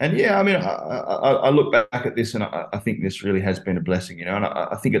 And yeah, I mean, I look back at this, and I think this really has been a blessing, and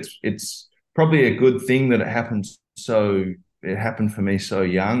I think it's probably a good thing that it happened for me so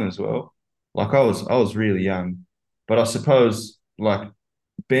young as well. Like, I was really young, but I suppose, like,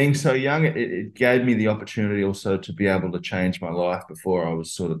 being so young, it gave me the opportunity also to be able to change my life before I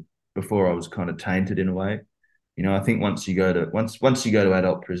was kind of tainted in a way. I think once you go to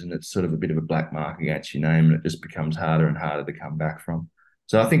adult prison, it's sort of a bit of a black mark against your name, and it just becomes harder and harder to come back from.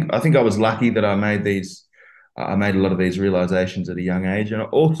 So I think I was lucky that I made a lot of these realizations at a young age, and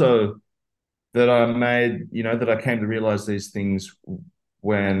also that I came to realize these things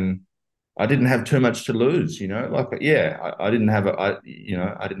when I didn't have too much to lose. Like, yeah, I didn't have a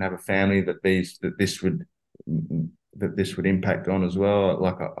family that this would impact on as well.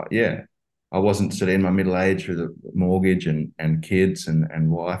 Like, yeah, I wasn't sort of in my middle age with a mortgage and kids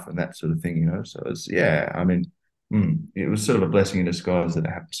and wife and that sort of thing. So yeah, I mean, it was sort of a blessing in disguise that it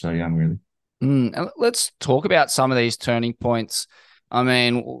happened so young, really. And let's talk about some of these turning points. I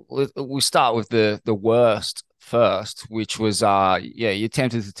mean, we start with the worst first, which was yeah, you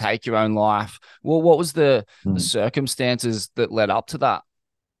attempted to take your own life. Well, what was the Mm. circumstances that led up to that?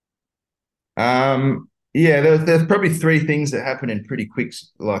 Yeah, there's probably three things that happened in pretty quick,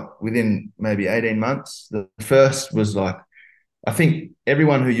 like within maybe 18 months. The first was, like, I think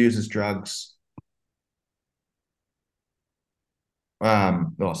everyone who uses drugs.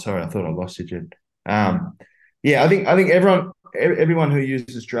 Oh, sorry, I thought I lost you, Jed. Yeah, I think everyone who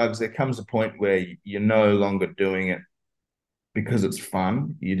uses drugs, there comes a point where you're no longer doing it because it's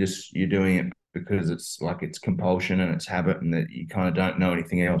fun. You're doing it because it's compulsion and it's habit, and that you kind of don't know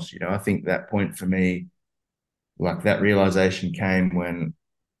anything else. I think that point for me, like, that realization came when,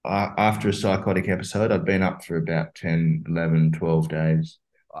 after a psychotic episode, I'd been up for about 10, 11, 12 days,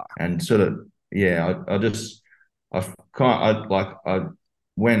 and sort of, yeah, I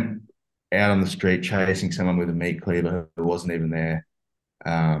went out on the street chasing someone with a meat cleaver who wasn't even there.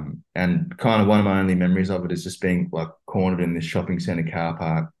 And kind of one of my only memories of it is just being like cornered in this shopping centre car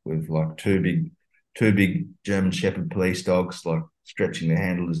park with like two big German Shepherd police dogs, like stretching their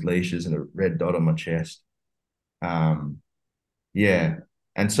handle as leashes and a red dot on my chest. Um, yeah,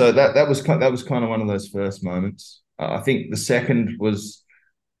 and so that was kind of one of those first moments. I think the second was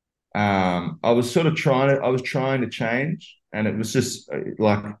I was trying to change, and it was just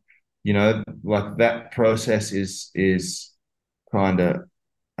like, like that process is kind of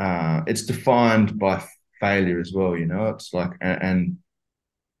it's defined by failure as well. It's like and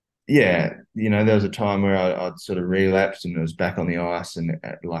yeah, there was a time where I'd sort of relapsed and it was back on the ice and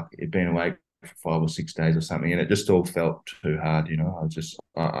like it'd been awake for 5 or 6 days or something, and it just all felt too hard.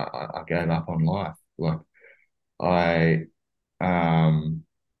 I gave up on life. Like I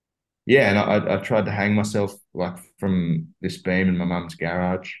yeah, and I tried to hang myself like from this beam in my mum's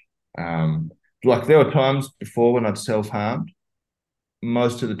garage. Um, like there were times before when I'd self-harmed.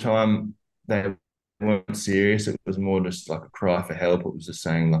 Most of the time they weren't serious. It was more just like a cry for help. It was just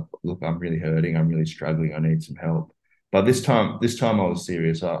saying, like, look, I'm really hurting. I'm really struggling. I need some help. But this time I was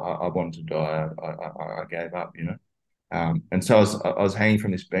serious. I wanted to die. I gave up, and so I was hanging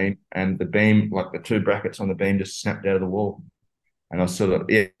from this beam, and the beam, like the two brackets on the beam, just snapped out of the wall. And I was sort of,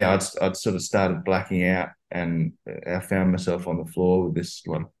 yeah, I'd sort of started blacking out, and I found myself on the floor with this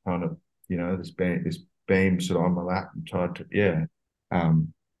like kind of, this beam sort of on my lap and tried to, yeah.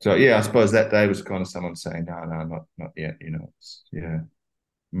 So yeah, I suppose that day was kind of someone saying, no, no, not yet, yeah.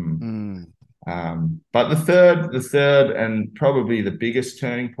 Mm. Mm. But the third and probably the biggest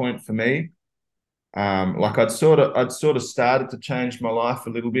turning point for me, like I'd sort of started to change my life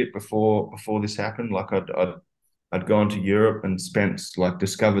a little bit before this happened. Like I'd gone to Europe and spent like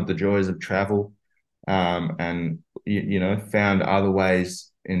discovered the joys of travel, and found other ways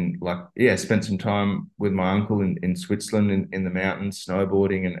in like yeah, spent some time with my uncle in Switzerland in the mountains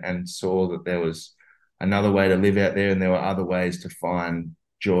snowboarding, and saw that there was another way to live out there, and there were other ways to find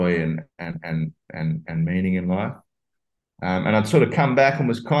joy and meaning in life. And I'd sort of come back and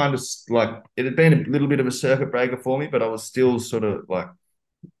was kind of like it had been a little bit of a circuit breaker for me, but I was still sort of like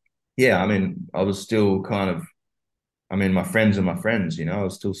yeah, I mean, I was still kind of I mean, my friends are my friends, I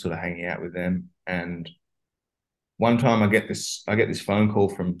was still sort of hanging out with them. And one time I get this phone call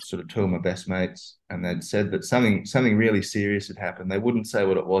from sort of two of my best mates, and they'd said that something really serious had happened. They wouldn't say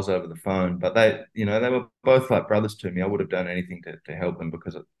what it was over the phone, but they were both like brothers to me. I would have done anything to help them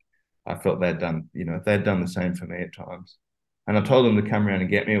because I felt they'd done the same for me at times. And I told them to come around and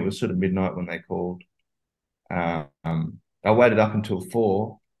get me. It was sort of midnight when they called. I waited up until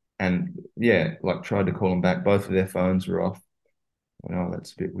 4, and yeah, like tried to call them back. Both of their phones were off. Oh,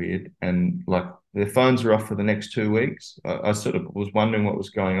 that's a bit weird. And like their phones were off for the next 2 weeks. I sort of was wondering what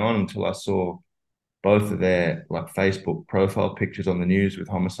was going on until I saw both of their like Facebook profile pictures on the news with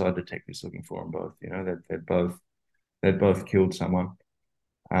homicide detectives looking for them both. They'd both killed someone.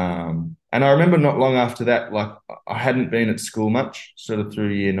 And I remember not long after that, like I hadn't been at school much, sort of through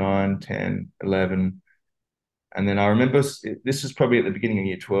year 9, 10, 11. And then I remember this is probably at the beginning of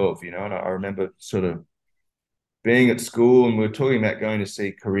year 12, and I remember sort of being at school and we were talking about going to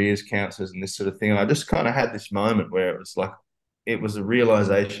see careers counselors and this sort of thing. And I just kind of had this moment where it was like, it was a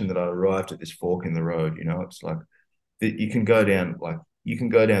realization that I arrived at this fork in the road. It's like that you can go down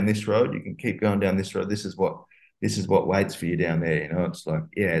this road, you can keep going down this road. This is what waits for you down there. It's like,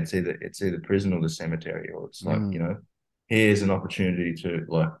 yeah, it's either prison or the cemetery, or it's like, here's an opportunity to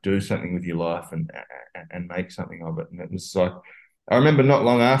like do something with your life and make something of it. And it was like, I remember not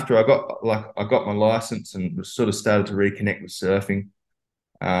long after I got my license and sort of started to reconnect with surfing.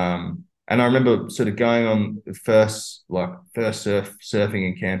 And I remember sort of going on the first surfing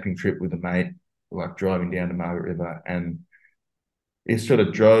and camping trip with a mate, like driving down to Margaret River, and it sort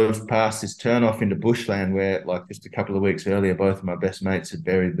of drove past this turn off into bushland where, like, just a couple of weeks earlier, both of my best mates had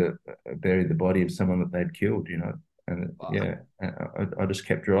buried the body of someone that they'd killed, And Wow. yeah, I just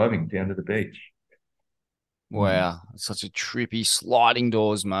kept driving down to the beach. Wow. It's such a trippy sliding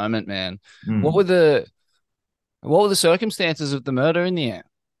doors moment, man. What were Mm. the circumstances of the murder in the end?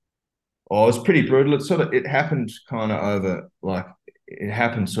 Oh, it was pretty brutal. It happened kind of over like it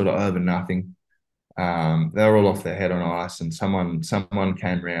happened sort of over nothing. They were all off their head on ice, and someone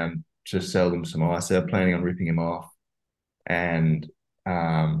came around to sell them some ice. They were planning on ripping him off, and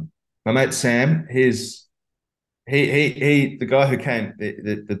my mate Sam, the guy who came,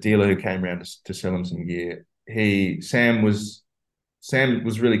 the dealer who came around to sell him some gear. Sam was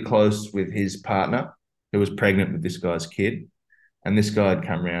really close with his partner, who was pregnant with this guy's kid, and this guy had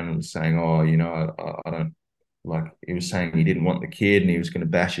come around and was saying, "Oh, I don't like." He was saying he didn't want the kid, and he was going to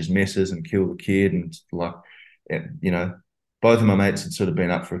bash his missus and kill the kid, and like, you know, both of my mates had sort of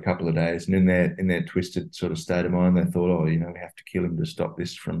been up for a couple of days, and in their twisted sort of state of mind, they thought, oh, we have to kill him to stop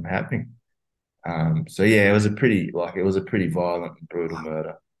this from happening. So yeah, it was a pretty violent and brutal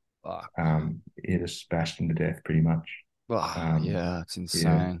murder. Fuck. He just bashed him to death pretty much. Oh, Um, yeah, it's yeah,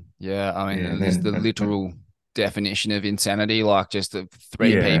 insane. Yeah, I yeah, mean, and there's then the literal definition of insanity, like just the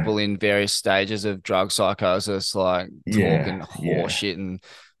three yeah, people in various stages of drug psychosis, like talking yeah, yeah, horseshit and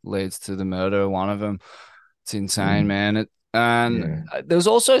leads to the murder of one of them. It's insane, mm, man. And yeah, there was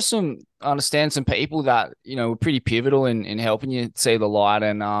also I understand some people that, were pretty pivotal in helping you see the light.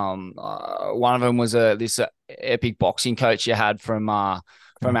 And one of them was this epic boxing coach you had from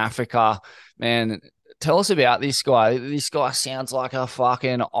Africa. Man, tell us about this guy. This guy sounds like a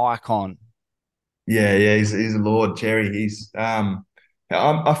fucking icon. yeah. He's a lord, Jerry.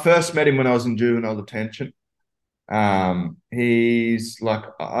 I first met him when I was in juvenile detention. He's like,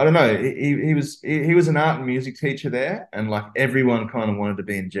 I don't know, he was an art and music teacher there, and like everyone kind of wanted to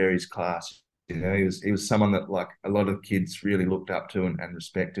be in Jerry's class. He was someone that like a lot of kids really looked up to and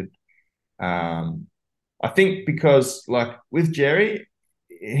respected. Um, I think because like with Jerry,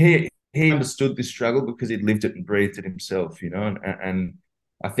 he understood this struggle because he'd lived it and breathed it himself, and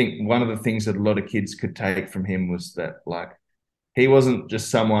I think one of the things that a lot of kids could take from him was that like he wasn't just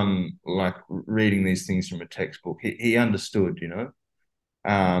someone like reading these things from a textbook. He understood.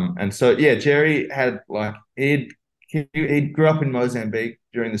 And so yeah, Jerry had like he grew up in Mozambique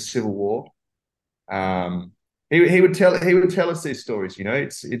during the Civil War. Um, he would tell us these stories.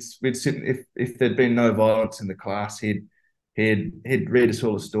 It's we'd sit if there'd been no violence in the class, he'd read us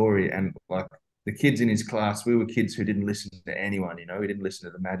all a story, and like the kids in his class, we were kids who didn't listen to anyone. We didn't listen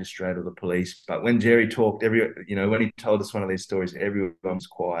to the magistrate or the police. But when Jerry talked, when he told us one of these stories, everyone was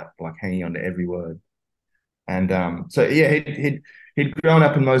quiet, like hanging on to every word. And so yeah, he'd grown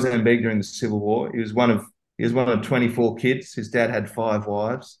up in Mozambique during the Civil War. He was one of 24 kids. His dad had 5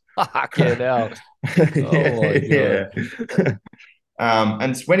 wives. Get out. Oh my Yeah, God. yeah.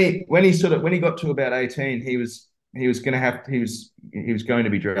 And when he got to about 18, he was going to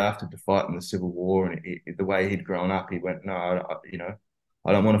be drafted to fight in the Civil War, and the way he'd grown up, he went, no, I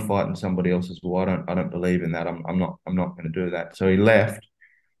don't want to fight in somebody else's war. I don't believe in that. I'm not going to do that. So he left.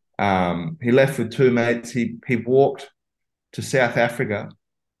 He left with 2 mates. He walked to South Africa.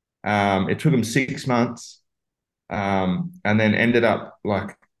 It took him 6 months, and then ended up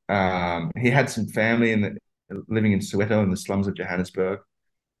like he had some family living in Soweto in the slums of Johannesburg.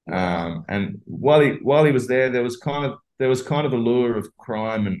 Wow. And while he was there, there was kind of a lure of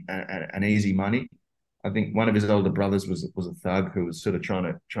crime and easy money. I think one of his older brothers was a thug who was sort of trying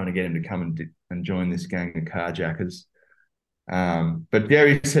to get him to come and join this gang of carjackers. But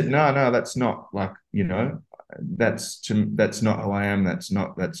Gary said, no, that's not like, that's not who I am. That's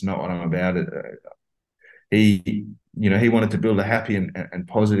not what I'm about. He wanted to build a happy and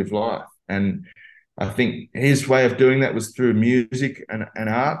positive life. And I think his way of doing that was through music and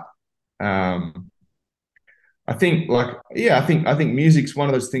art. Um, I think music's one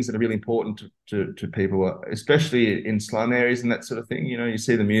of those things that are really important to people, especially in slum areas and that sort of thing. You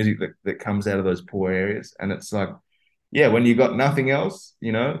see the music that comes out of those poor areas, and it's like, yeah, when you got nothing else,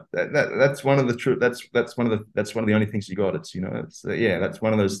 that's one of the true that's one of the only things you got. Yeah, that's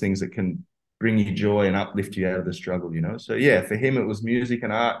one of those things that can bring you joy and uplift you out of the struggle. So yeah, for him it was music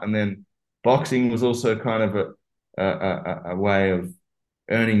and art, and then boxing was also kind of a way of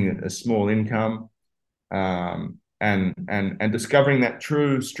earning a small income, and discovering that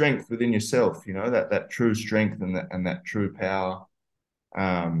true strength within yourself. That true strength and that true power.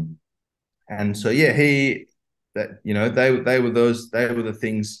 And so yeah, they were the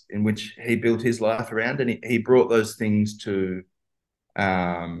things in which he built his life around, and he brought those things to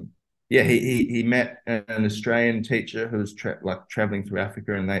he met an Australian teacher who was traveling through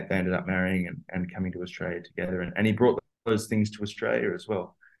Africa, and they ended up marrying and coming to Australia together, and he brought those things to Australia as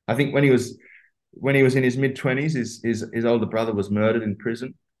well. I think when he was in his mid-20s, his older brother was murdered in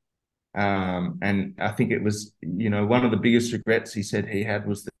prison. And I think it was, one of the biggest regrets he said he had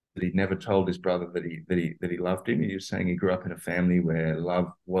was that he never told his brother that he loved him. He was saying he grew up in a family where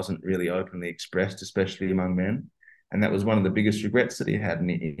love wasn't really openly expressed, especially among men. And that was one of the biggest regrets that he had. And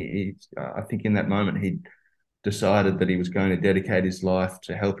I think in that moment, he decided that he was going to dedicate his life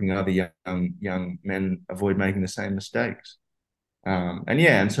to helping other young men avoid making the same mistakes.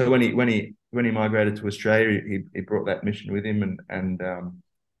 And so when he migrated to Australia, he brought that mission with him, and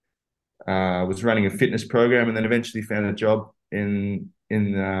was running a fitness program, and then eventually found a job in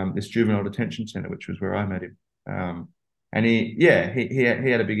this juvenile detention center, which was where I met him. And he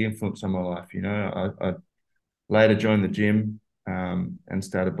had a big influence on my life. I later joined the gym, and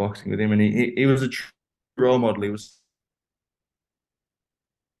started boxing with him, and he was a true role model. He was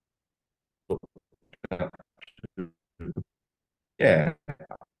yeah,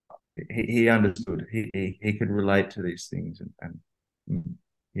 he understood. He could relate to these things, and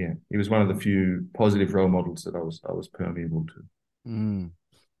yeah, he was one of the few positive role models that I was permeable to. Mm.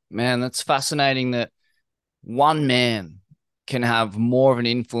 Man, that's fascinating that one man can have more of an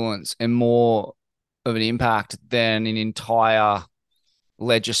influence and more of an impact than an entire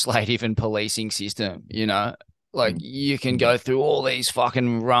legislative and policing system, you know? Like Mm, you can mm, go through all these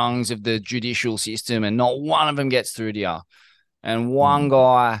fucking rungs of the judicial system and not one of them gets through to you. And one mm,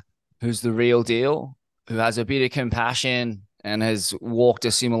 guy who's the real deal, who has a bit of compassion and has walked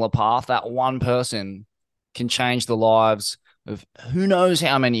a similar path, that one person can change the lives of who knows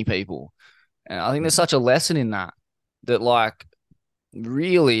how many people. And I think there's mm, such a lesson in that, that like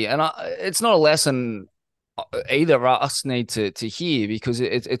really, and it's not a lesson either of us need to hear because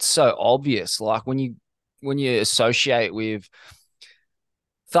it's so obvious. Like when you associate with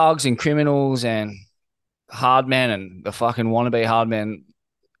thugs and criminals and hard men and the fucking wannabe hard men,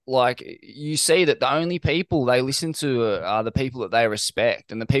 like you see that the only people they listen to are the people that they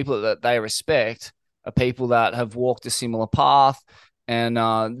respect, and the people that they respect are people that have walked a similar path, and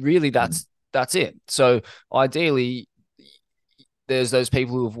really mm, that's it. So ideally, there's those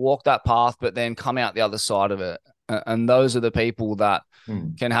people who have walked that path, but then come out the other side of it, and those are the people that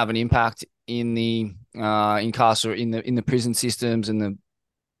mm, can have an impact in the in the prison systems and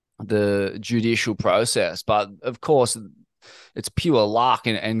the judicial process. But of course, it's pure luck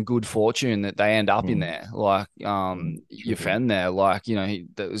and good fortune that they end up in mm, there. Like your true. friend there, like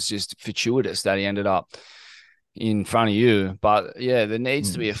that was just fortuitous that he ended up in front of you. But yeah, there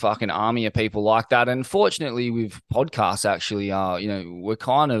needs to be Mm, a fucking army of people like that. And fortunately, with podcasts, actually, we're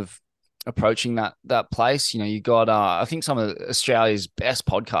kind of approaching that place. You got I think some of Australia's best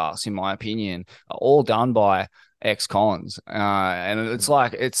podcasts, in my opinion, are all done by ex-cons, and it's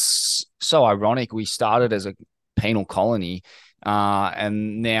like it's so ironic. We started as a penal colony,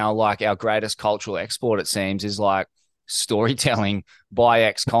 and now like our greatest cultural export, it seems, is like storytelling by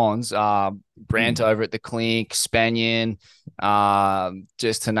ex-cons. Brant mm, over at the Clink, Spanian,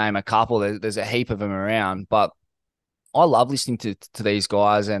 just to name a couple. There's a heap of them around, but I love listening to these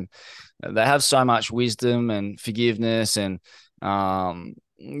guys, and they have so much wisdom and forgiveness, and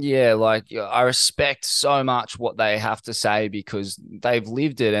yeah, like I respect so much what they have to say because they've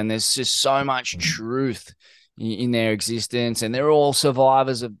lived it, and there's just so much mm, truth in their existence, and they're all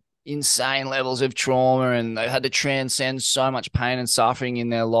survivors of insane levels of trauma, and they've had to transcend so much pain and suffering in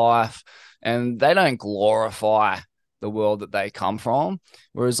their life, and they don't glorify the world that they come from,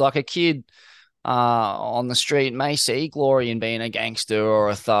 whereas like a kid on the street may see glory in being a gangster or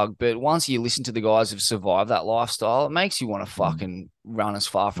a thug, but once you listen to the guys who've survived that lifestyle, it makes you want to mm, fucking run as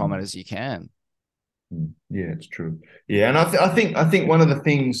far from it mm, as you can. yeah, it's true. Yeah, and I think one of the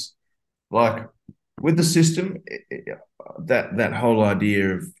things like with the system, that whole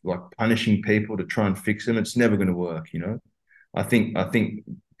idea of like punishing people to try and fix them, it's never going to work. I think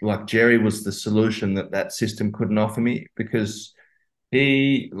like Jerry was the solution that system couldn't offer me because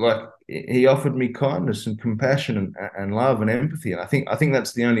he offered me kindness and compassion and love and empathy, and I think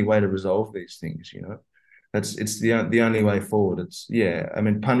that's the only way to resolve these things. It's the only way forward. It's yeah. I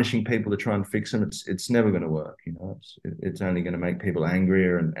mean, punishing people to try and fix them, it's never going to work. It's only going to make people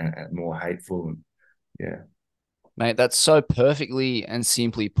angrier and more hateful. And yeah. Mate, that's so perfectly and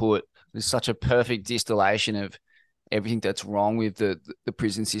simply put. There's such a perfect distillation of everything that's wrong with the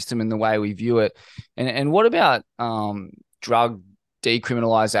prison system and the way we view it. And what about drug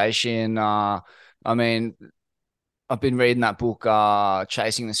decriminalization? I mean, I've been reading that book,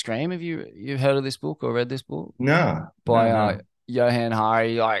 Chasing the Scream. Have you heard of this book or read this book No, no, by no. Johan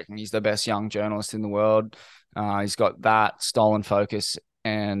Hari? Like he's the best young journalist in the world. He's got that, Stolen Focus,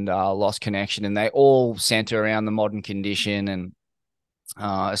 and Lost Connection, and they all center around the modern condition and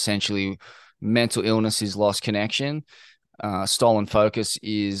essentially mental illness is lost connection. Stolen Focus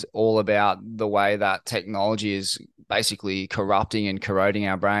is all about the way that technology is basically corrupting and corroding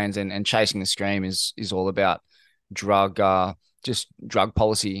our brains, and Chasing the Scream is all about drug just drug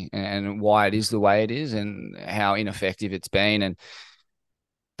policy and why it is the way it is and how ineffective it's been. And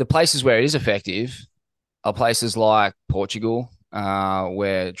the places where it is effective are places like Portugal,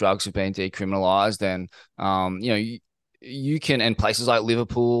 where drugs have been decriminalized, and you can, and places like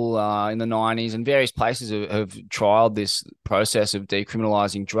Liverpool in the 90s, and various places have trialed this process of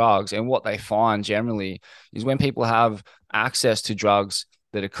decriminalizing drugs. And what they find generally is when people have access to drugs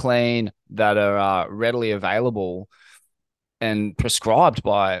that are clean, that are readily available and prescribed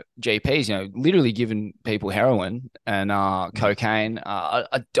by GPs, literally giving people heroin and cocaine.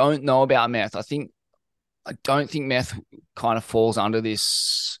 I don't know about meth. I don't think meth kind of falls under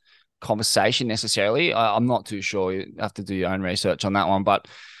this conversation necessarily. I'm not too sure. You have to do your own research on that one. But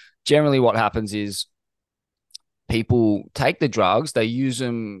generally what happens is people take the drugs, they use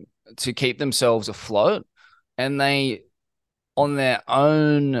them to keep themselves afloat, and they, on their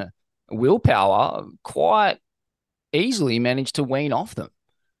own willpower, quite easily manage to wean off them.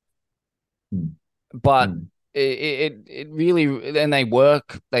 Mm. But it really, and they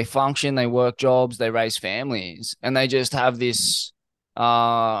work, they function, they work jobs, they raise families, and they just have this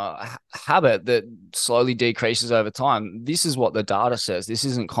habit that slowly decreases over time. This is what the data says. This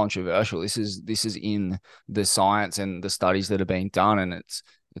isn't controversial. This is in the science and the studies that are being done, and it's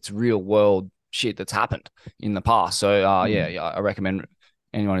real world shit that's happened in the past. So yeah, I recommend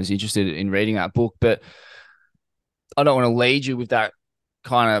anyone who's interested in reading that book. But I don't want to lead you with that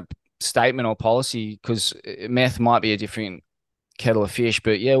kind of statement or policy, because meth might be a different kettle of fish.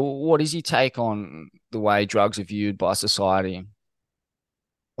 But yeah, what is your take on the way drugs are viewed by society?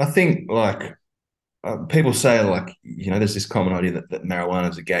 I think like people say like, there's this common idea that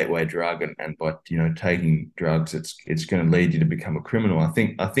marijuana is a gateway drug, and by taking drugs, it's going to lead you to become a criminal. I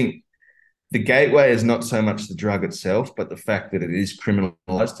think the gateway is not so much the drug itself, but the fact that it is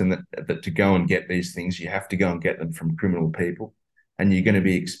criminalized, and that to go and get these things, you have to go and get them from criminal people, and you're going to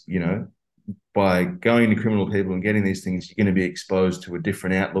be by going to criminal people and getting these things, you're going to be exposed to a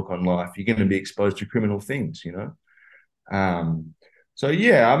different outlook on life. You're going to be exposed to criminal things. So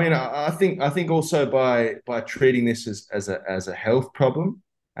yeah, I mean, I think also by treating this as a health problem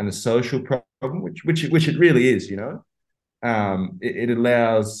and a social problem, which it really is, it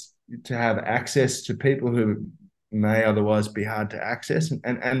allows to have access to people who may otherwise be hard to access,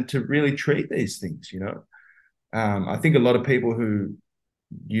 and to really treat these things. I think a lot of people who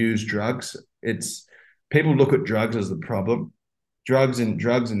use drugs, people look at drugs as the problem. Drugs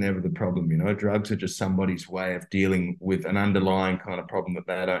are never the problem. Drugs are just somebody's way of dealing with an underlying kind of problem that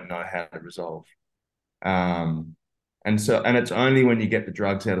they don't know how to resolve. And it's only when you get the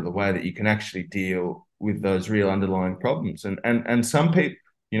drugs out of the way that you can actually deal with those real underlying problems. And some people,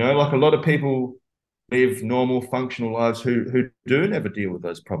 like a lot of people live normal, functional lives who do never deal with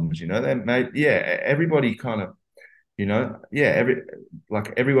those problems. Everybody kind of,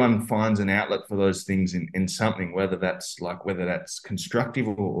 everyone finds an outlet for those things in something, whether that's constructive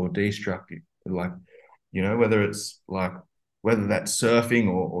or destructive, whether that's surfing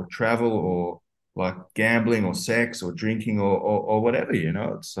or travel, or like gambling or sex or drinking or whatever.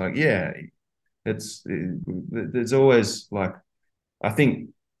 It's like, yeah, there's always I think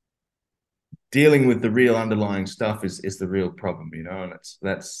dealing with the real underlying stuff is the real problem, and that's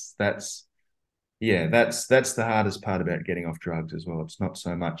the hardest part about getting off drugs as well. It's not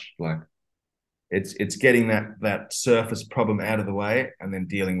so much like it's getting that surface problem out of the way and then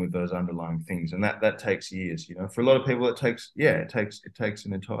dealing with those underlying things, and that takes years. For a lot of people, it takes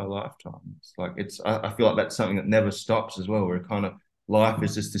an entire lifetime. It's like I feel like that's something that never stops as well. Where kind of life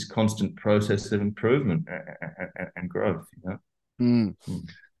is just this constant process of improvement and growth.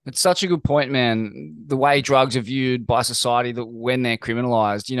 It's such a good point, man. The way drugs are viewed by society, that when they're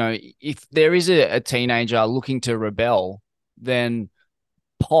criminalized, if there is a teenager looking to rebel, then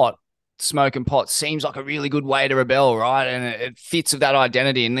smoking pot seems like a really good way to rebel, right? And it fits with that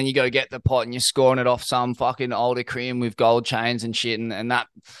identity. And then you go get the pot and you're scoring it off some fucking older crim with gold chains and shit. And that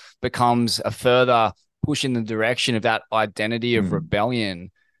becomes a further push in the direction of that identity of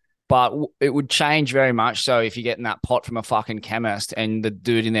rebellion. But it would change very much so if you're getting that pot from a fucking chemist and the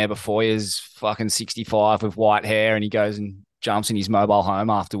dude in there before you is fucking 65 with white hair, and he goes and jumps in his mobile home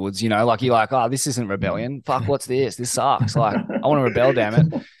afterwards. You're like, oh, this isn't rebellion. Fuck, what's this? This sucks. Like, I want to rebel, damn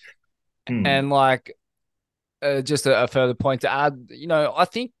it. And just a further point to add, I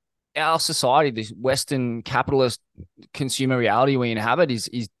think our society, this Western capitalist consumer reality we inhabit, is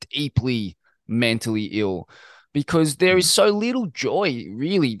deeply mentally ill, because there is so little joy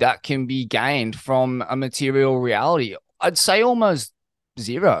really that can be gained from a material reality. I'd say almost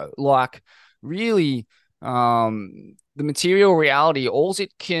zero. Like, really, the material reality, all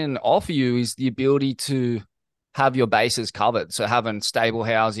it can offer you is the ability to have your bases covered. So having stable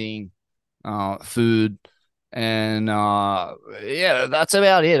housing, food, and that's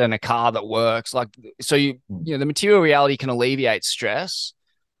about it. And a car that works. The material reality can alleviate stress,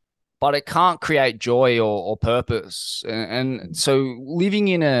 but it can't create joy or purpose. And so living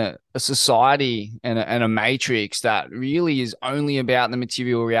in a society and a matrix that really is only about the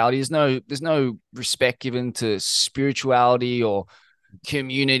material reality, there's no respect given to spirituality or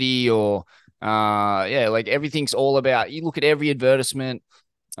community, or everything's all about, you look at every advertisement,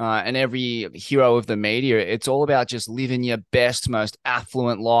 and every hero of the media, it's all about just living your best, most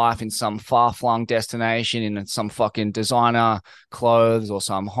affluent life in some far-flung destination in some fucking designer clothes or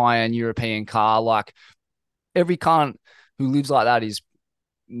some high-end European car. Like every cunt who lives like that is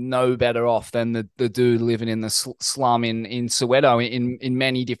no better off than the dude living in the slum in Soweto in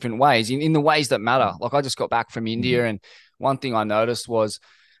many different ways, in the ways that matter. Like I just got back from India, and one thing I noticed was,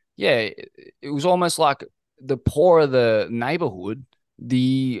 yeah, it was almost like the poorer the neighborhood,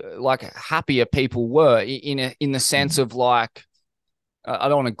 the like happier people were in the sense of like, I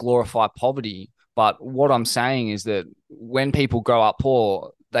don't want to glorify poverty, but what I'm saying is that when people grow up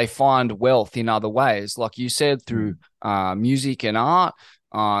poor, they find wealth in other ways. Like you said, through music and art.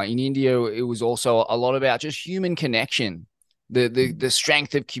 In India, it was also a lot about just human connection, the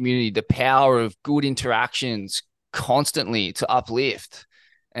strength of community, the power of good interactions constantly to uplift.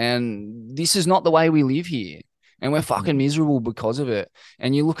 And this is not the way we live here. And we're fucking miserable because of it.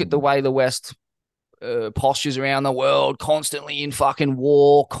 And you look at the way the West postures around the world, constantly in fucking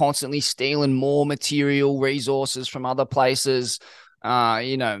war, constantly stealing more material resources from other places.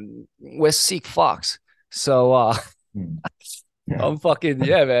 We're sick fucks. So I'm fucking,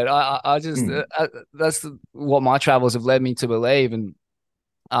 yeah, man. I just, that's what my travels have led me to believe. And,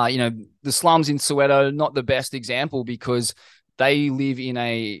 the slums in Soweto, not the best example because they live in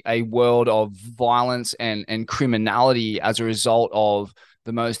a world of violence and criminality as a result of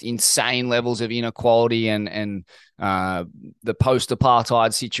the most insane levels of inequality and the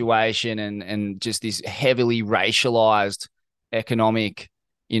post-apartheid situation and just this heavily racialized economic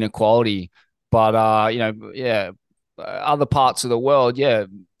inequality. But other parts of the world, yeah,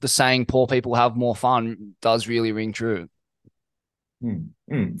 the saying "poor people have more fun" does really ring true.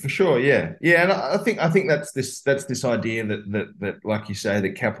 For sure, yeah, and I think that's this idea that like you say,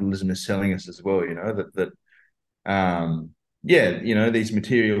 that capitalism is selling us as well. These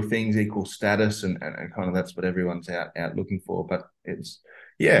material things equal status, and kind of that's what everyone's out looking for. But it's,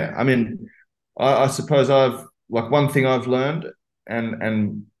 yeah, I mean, I suppose one thing I've learned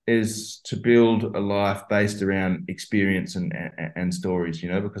and is to build a life based around experience and stories,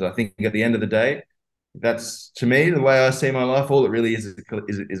 because I think at the end of the day, that's, to me, the way I see my life. All it really is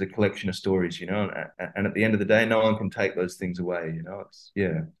a collection of stories, and at the end of the day, no one can take those things away. It's,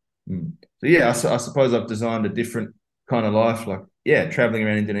 yeah. So yeah, I suppose I've designed a different kind of life, like, yeah, traveling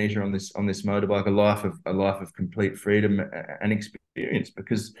around Indonesia on this motorbike, a life of complete freedom and experience,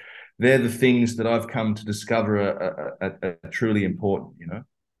 because they're the things that I've come to discover are truly important.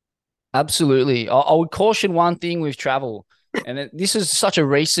 Absolutely. I would caution one thing with travel, and this is such a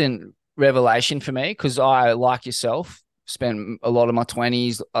recent revelation for me because I, like yourself, spent a lot of my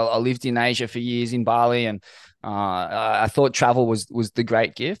 20s. I lived in Asia for years in Bali, and I thought travel was the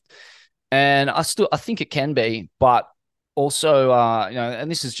great gift, and I think it can be, but also,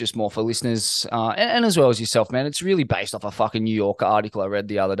 and this is just more for listeners and as well as yourself, man. It's really based off a fucking New Yorker article I read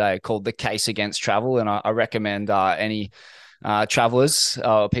the other day called "The Case Against Travel," and I recommend any travelers,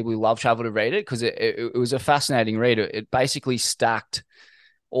 people who love travel, to read it because it was a fascinating read. It basically stacked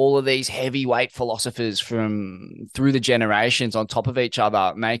all of these heavyweight philosophers from through the generations on top of each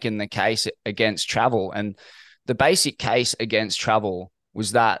other, making the case against travel. And the basic case against travel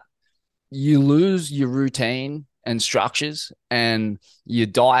was that you lose your routine and structures, and your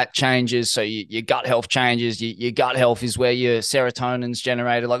diet changes. So your gut health changes. Your gut health is where your serotonin's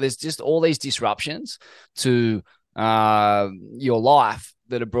generated. Like there's just all these disruptions to your life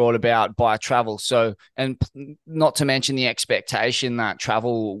that are brought about by travel. So, and not to mention the expectation that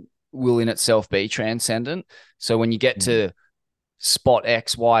travel will in itself be transcendent. So when you get to spot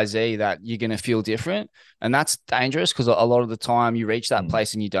X, Y, Z, that you're going to feel different. And that's dangerous because a lot of the time you reach that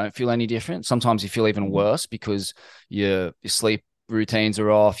place and you don't feel any different. Sometimes you feel even worse because your sleep routines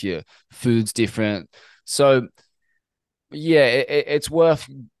are off, your food's different. So yeah, it's worth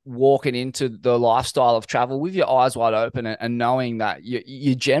walking into the lifestyle of travel with your eyes wide open and knowing that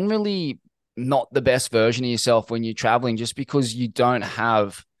you're generally not the best version of yourself when you're traveling, just because you don't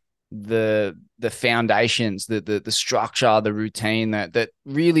have the foundations, the structure, the routine that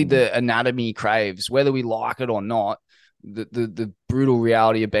really the anatomy craves, whether we like it or not. The brutal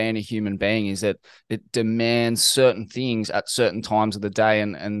reality of being a human being is that it demands certain things at certain times of the day,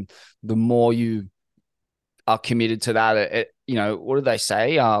 and the more you are committed to that, what do they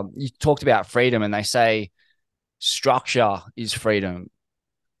say? You talked about freedom, and they say structure is freedom.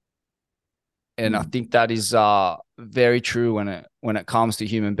 And I think that is very true when it comes to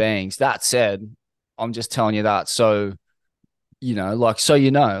human beings. That said, I'm just telling you that so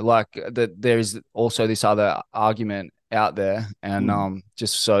that there is also this other argument out there, and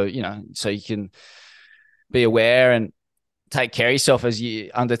just so you can be aware. And take care of yourself as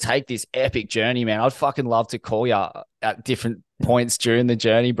you undertake this epic journey, man. I'd fucking love to call you at different points during the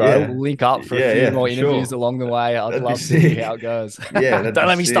journty, bro. Yeah. We'll link up for a Yeah, few yeah, more for interviews sure. along the way. I'd That'd be love to hear how sick. it goes. Yeah, that'd Don't be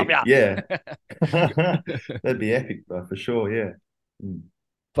let me stop sick. you. Yeah. That'd be epic, bro, for sure. Yeah. Mm.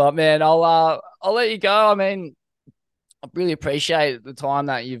 But man, I'll let you go. I mean, I really appreciate the time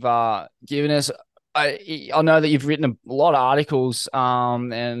that you've given us. I know that you've written a lot of articles,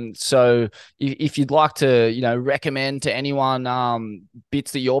 and so if you'd like to, recommend to anyone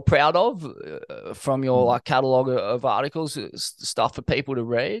bits that you're proud of from your Mm. like catalog of articles, stuff for people to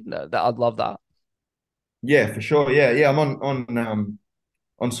read, that I'd love that. Yeah, for sure. Yeah, yeah. I'm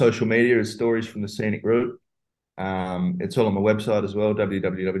on social media as Stories from the Scenic Route. It's all on my website as well,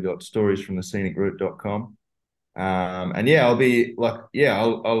 www.storiesfromthescenicroute.com. And yeah, I'll be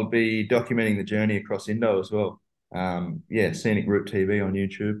documenting the journey across Indo as well. Yeah, Scenic Route TV on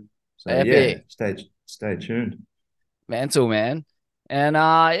YouTube. So yeah, Epic, stay tuned. mental man. And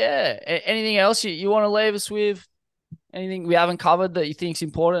yeah, anything else you want to leave us with? Anything we haven't covered that you think's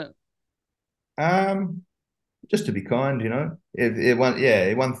important? Um, just to be kind, If it one,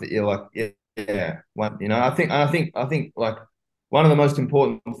 yeah, one thing you're like, yeah, yeah, one, I think like one of the most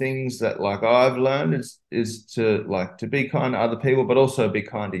important things that like I've learned is to be kind to other people, but also be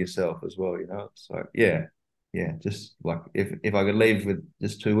kind to yourself as well. It's like, yeah, yeah, just like if I could leave with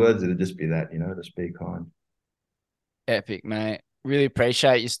just two words, it'd just be that, just be kind. Epic, mate. Really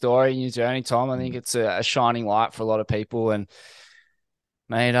appreciate your story and your journey, Tom. I think Mm. it's a shining light for a lot of people. And,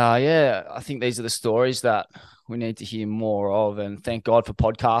 mate, yeah, I think these are the stories that we need to hear more of. And thank God for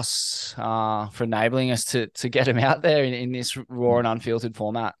podcasts, for enabling us to get them out there in this raw and unfiltered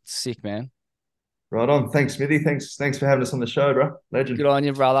format. Sick, man. Right on. Thanks, Smithy. Thanks for having us on the show, bro. Good Legend. on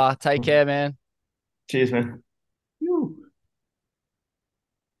you, brother. Take care, man. Cheers, man.